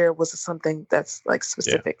the bear was something that's like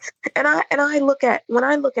specific. And I look at, when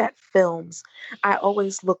I look at films, I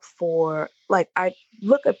always look for, like, I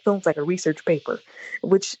look at films like a research paper,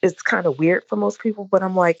 which is kind of weird for most people, but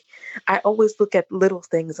I'm like, I always look at little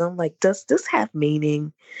things. I'm like, does this have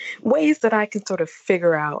meaning? Ways that I can sort of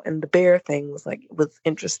figure out. And the bear thing was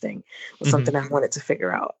interesting, was something I wanted to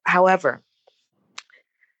figure out. However,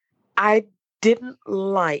 I didn't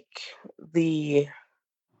like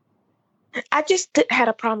I just had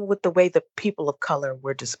a problem with the way the people of color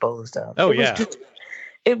were disposed of.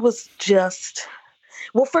 It was just,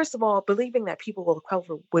 well, first of all, believing that people of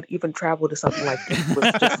color would even travel to something like this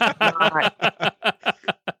was just not,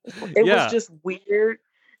 it was just weird.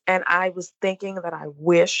 And I was thinking that I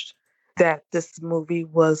wished that this movie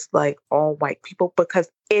was like all white people, because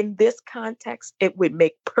in this context, it would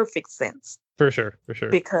make perfect sense. For sure.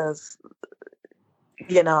 Because,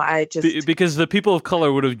 you know, because the people of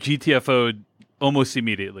color would have GTFO'd almost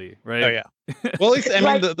immediately, right? Oh yeah. Well, at least, I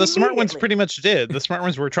mean, the smart ones pretty much did. The smart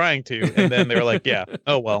ones were trying to, and then they were like, "Yeah,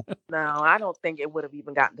 oh well." No, I don't think it would have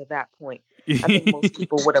even gotten to that point. I think most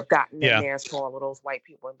people would have gotten in there and saw all of those white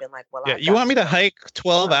people and been like, "Well, yeah, you want me to hike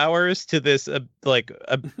 12 hours to this like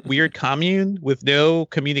a weird commune with no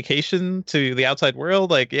communication to the outside world?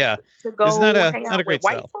 Like, yeah, to go it's not a great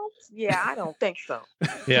white sell. Folks? Yeah, I don't think so.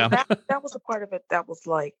 Yeah, so that was a part of it that was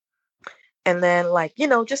like, and then like, you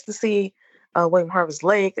know, just to see William Harvey's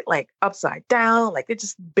leg like upside down, like it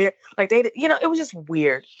just like they, you know, it was just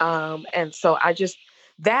weird. And so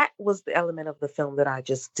that was the element of the film that I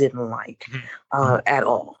just didn't like at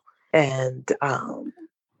all. And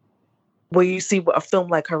where you see a film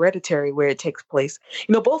like Hereditary, where it takes place,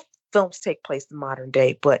 you know, both films take place in modern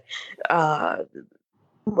day, but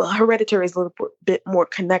Hereditary is a little bit more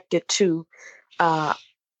connected to a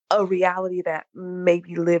reality that may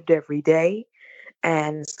be lived every day.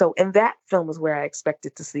 And so in that film is where I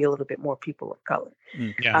expected to see a little bit more people of color.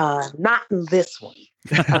 Not in this one.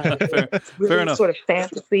 Fair enough. Sort of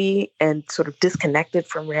fantasy and sort of disconnected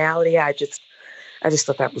from reality. I just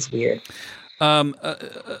thought that was weird.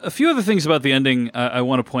 A few other things about the ending I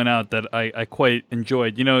want to point out that I quite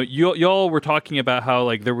enjoyed. You know, y'all were talking about how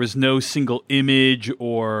like there was no single image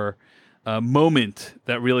or moment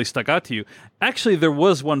that really stuck out to you. Actually, there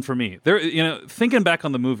was one for me. There, you know, thinking back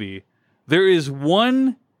on the movie, there is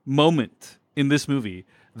one moment in this movie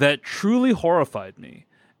that truly horrified me,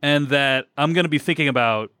 and that I'm going to be thinking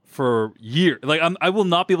about for years. Like I will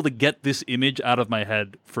not be able to get this image out of my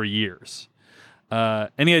head for years.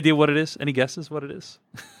 Any idea what it is? Any guesses what it is?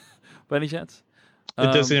 By any chance?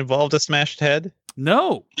 Does it involve a smashed head?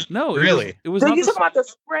 No. Really? It was. Are you talking about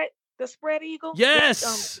the spread eagle?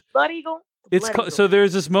 Yes. Blood eagle. So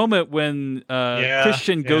there's this moment when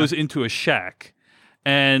Christian goes into a shack,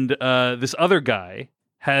 and this other guy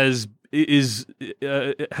has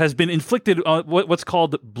been inflicted on what's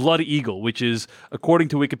called blood eagle, which is, according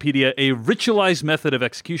to Wikipedia, a ritualized method of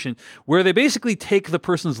execution where they basically take the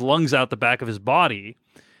person's lungs out the back of his body,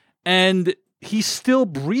 and he's still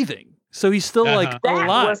breathing, so he's still like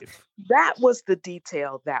alive. That was the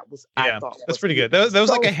detail that was. I thought that's pretty good. That was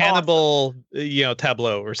like a Hannibal,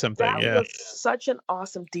 tableau or something. That was such an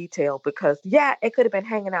awesome detail, because it could have been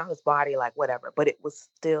hanging out his body like whatever, but it was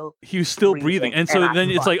still. He was still breathing, and so then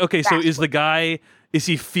it's like, okay, so is the guy? Is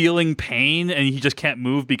he feeling pain and he just can't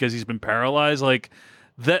move because he's been paralyzed? Like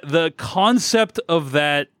the concept of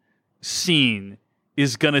that scene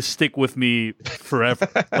is gonna stick with me forever.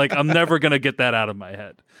 Like I'm never gonna get that out of my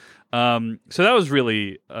head. So that was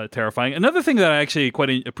really terrifying. Another thing that I actually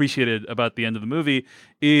quite appreciated about the end of the movie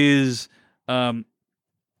is I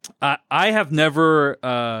have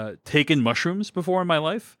never taken mushrooms before in my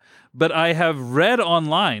life, but I have read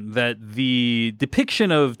online that the depiction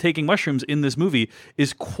of taking mushrooms in this movie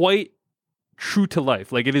is quite true to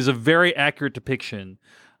life. Like it is a very accurate depiction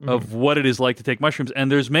of what it is like to take mushrooms. And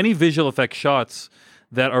there's many visual effect shots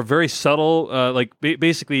that are very subtle, like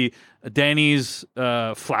basically Danny's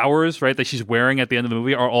flowers, right, that she's wearing at the end of the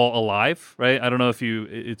movie are all alive, right? I don't know if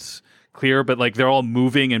it's clear, but like they're all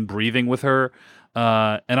moving and breathing with her.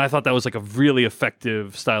 And I thought that was like a really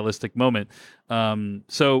effective stylistic moment.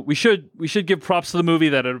 So we should give props to the movie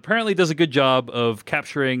that it apparently does a good job of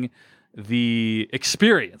capturing the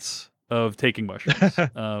experience of taking mushrooms.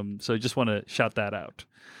 So I just want to shout that out.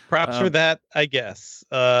 Props for that, I guess.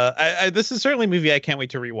 This is certainly a movie I can't wait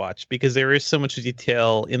to rewatch, because there is so much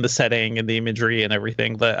detail in the setting and the imagery and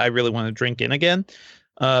everything that I really want to drink in again.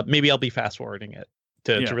 Maybe I'll be fast forwarding it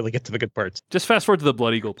to really get to the good parts. Just fast forward to the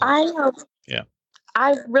blood eagle part.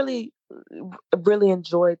 I really, really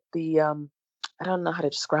enjoyed the. I don't know how to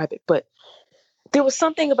describe it, but there was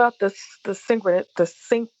something about the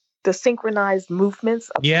synchronized movements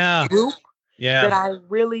of the group that I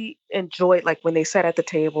really enjoyed. Like when they sat at the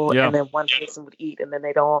table and then one person would eat and then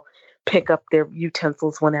they'd all pick up their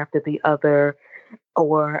utensils one after the other,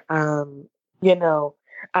 or you know,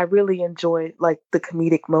 I really enjoyed like the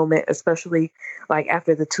comedic moment, especially like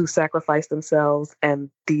after the two sacrificed themselves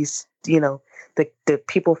and these, you know, the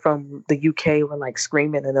people from the UK were like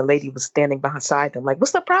screaming and the lady was standing beside them like,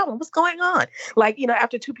 what's the problem? What's going on? Like, you know,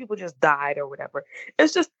 after two people just died or whatever.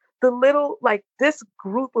 It's just the little, like this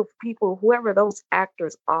group of people, whoever those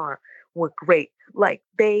actors are, were great. Like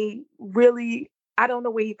they really, I don't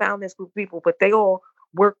know where he found this group of people, but they all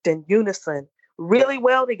worked in unison really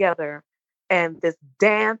well together. And this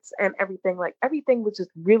dance and everything, like everything was just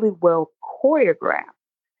really well choreographed.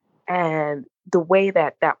 And the way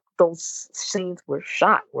that those scenes were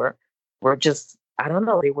shot were just, I don't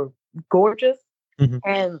know, they were gorgeous. Mm-hmm.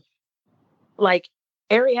 And like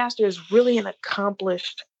Ari Aster is really an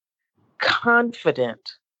accomplished,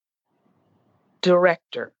 confident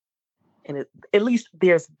director. And at least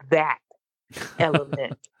there's that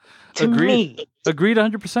element to me. Agreed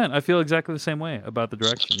 100%. I feel exactly the same way about the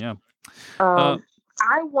direction. Yeah.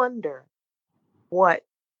 I wonder what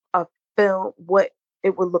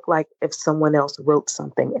it would look like if someone else wrote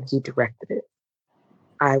something and he directed it.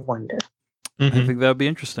 I wonder. Mm-hmm. I think that would be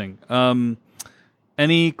interesting.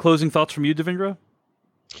 Any closing thoughts from you, Devindra?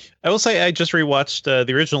 I will say I just rewatched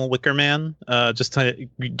the original Wicker Man, just to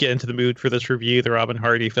get into the mood for this review, the Robin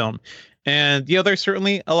Hardy film. And, you know, there's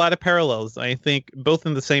certainly a lot of parallels. I think both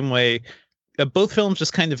in the same way, both films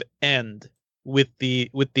just kind of end with the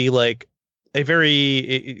like a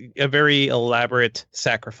very elaborate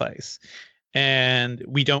sacrifice, and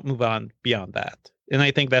we don't move on beyond that. And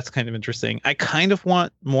I think that's kind of interesting. I kind of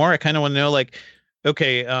want more. I kind of want to know, like,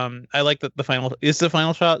 okay, I like that the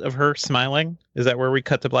final shot of her smiling. Is that where we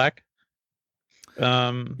cut to black?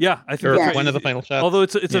 Yeah, I think one of the final shots. Although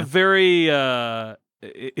it's a very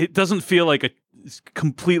it doesn't feel like it's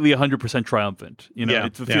completely 100% triumphant. You know,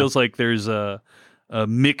 it feels like there's a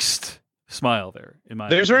mixed smile there.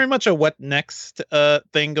 There's very much a what next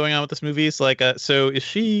thing going on with this movie. It's like, so is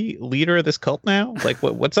she leader of this cult now? Like,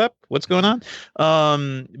 what's up? What's going on?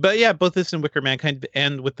 But yeah, both this and Wicker Man kind of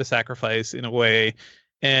end with the sacrifice in a way,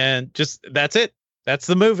 and just that's it. That's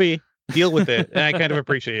the movie. Deal with it. And I kind of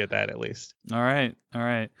appreciate that, at least. All right.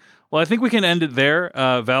 Well, I think we can end it there,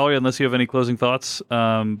 Valerie, unless you have any closing thoughts.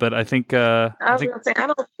 But I think I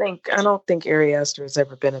don't think Ari Aster has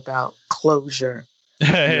ever been about closure.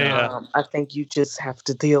 I think you just have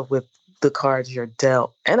to deal with the cards you're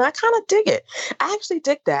dealt, and I kind of dig it. I actually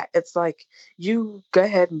dig that. It's like you go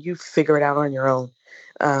ahead and you figure it out on your own.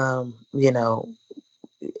 You know,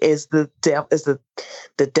 is the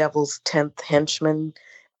devil's 10th henchman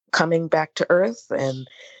coming back to Earth, and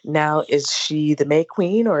now is she the May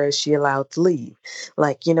Queen, or is she allowed to leave?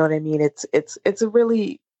 Like, you know what I mean? It's a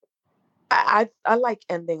really I like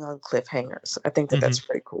ending on cliffhangers. I think that's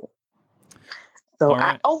pretty cool. So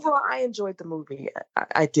overall, I enjoyed the movie.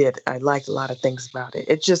 I did. I liked a lot of things about it.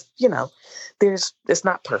 It just, you know, it's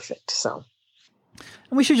not perfect. So,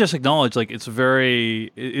 and we should just acknowledge, like,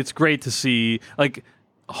 it's great to see, like,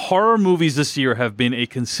 horror movies this year have been a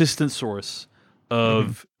consistent source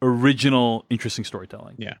of original, interesting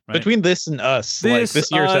storytelling. Yeah. Right? Between this and Us,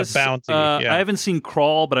 this year's a bounty. I haven't seen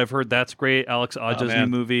Crawl, but I've heard that's great. Alex Aja's new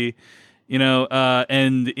movie. You know,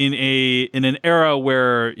 and in an era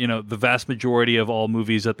where, you know, the vast majority of all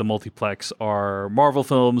movies at the multiplex are Marvel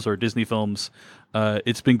films or Disney films,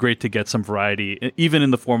 it's been great to get some variety, even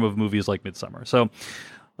in the form of movies like Midsommar. So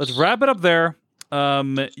let's wrap it up there.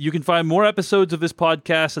 You can find more episodes of this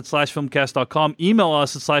podcast at /filmcast.com. Email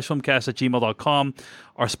us at /filmcast@gmail.com.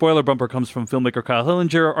 Our spoiler bumper comes from filmmaker Kyle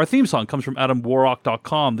Hillinger. Our theme song comes from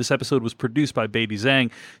AdamWarrock.com. This episode was produced by Baby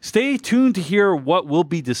Zhang. Stay tuned to hear what we'll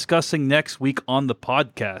be discussing next week on the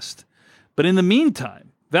podcast. But in the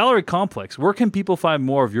meantime, Valerie Complex, where can people find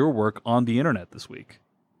more of your work on the internet this week?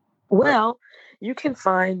 Well, you can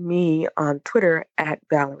find me on Twitter at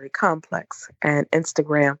Valerie Complex and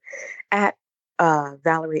Instagram at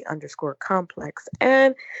Valerie_complex.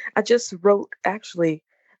 And I just wrote, actually,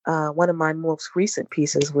 one of my most recent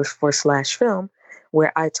pieces was for /Film,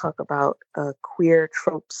 where I talk about queer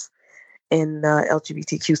tropes in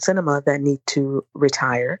LGBTQ cinema that need to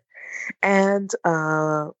retire. And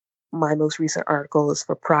my most recent article is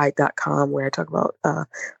for Pride.com, where I talk about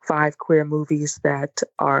 5 queer movies that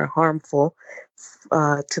are harmful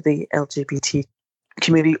to the LGBT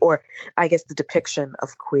community, or I guess the depiction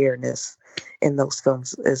of queerness in those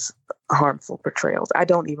films is harmful portrayals. I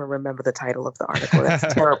don't even remember the title of the article.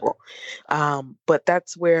 That's terrible. But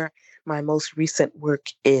that's where my most recent work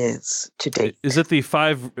is to date. Is it the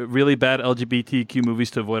 5 really bad LGBTQ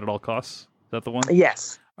movies to avoid at all costs? Is that the one?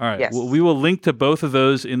 Yes. All right. Yes. Well, we will link to both of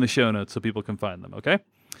those in the show notes so people can find them, okay?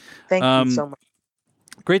 Thank you so much.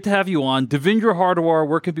 Great to have you on. Devindra Hardawar,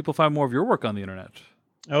 where can people find more of your work on the internet?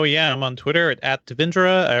 Oh, yeah. I'm on Twitter at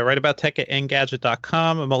Devindra. I write about tech at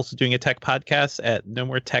Engadget.com. I'm also doing a tech podcast at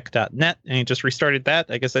nomoretech.net. And I just restarted that.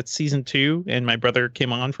 I guess that's season 2. And my brother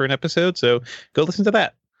came on for an episode. So go listen to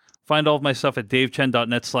that. Find all of my stuff at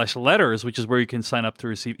davechen.net/letters, which is where you can sign up to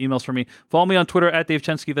receive emails from me. Follow me on Twitter at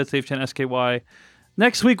DaveChensky. That's DaveChen, SKY.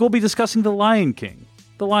 Next week, we'll be discussing The Lion King.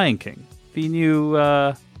 The Lion King. The new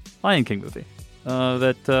Lion King movie.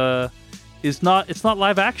 It's not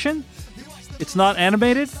live action. It's not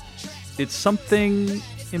animated. It's something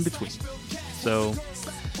in between. So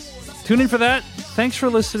tune in for that. Thanks for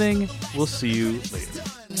listening. We'll see you later.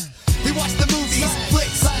 We watch the movies,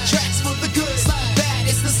 flicks, tracks for the good, bad.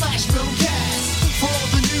 It's the Slash Film Cast. For all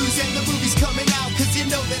the news and the movies coming out, 'cause you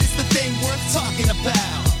know that it's the thing worth talking about.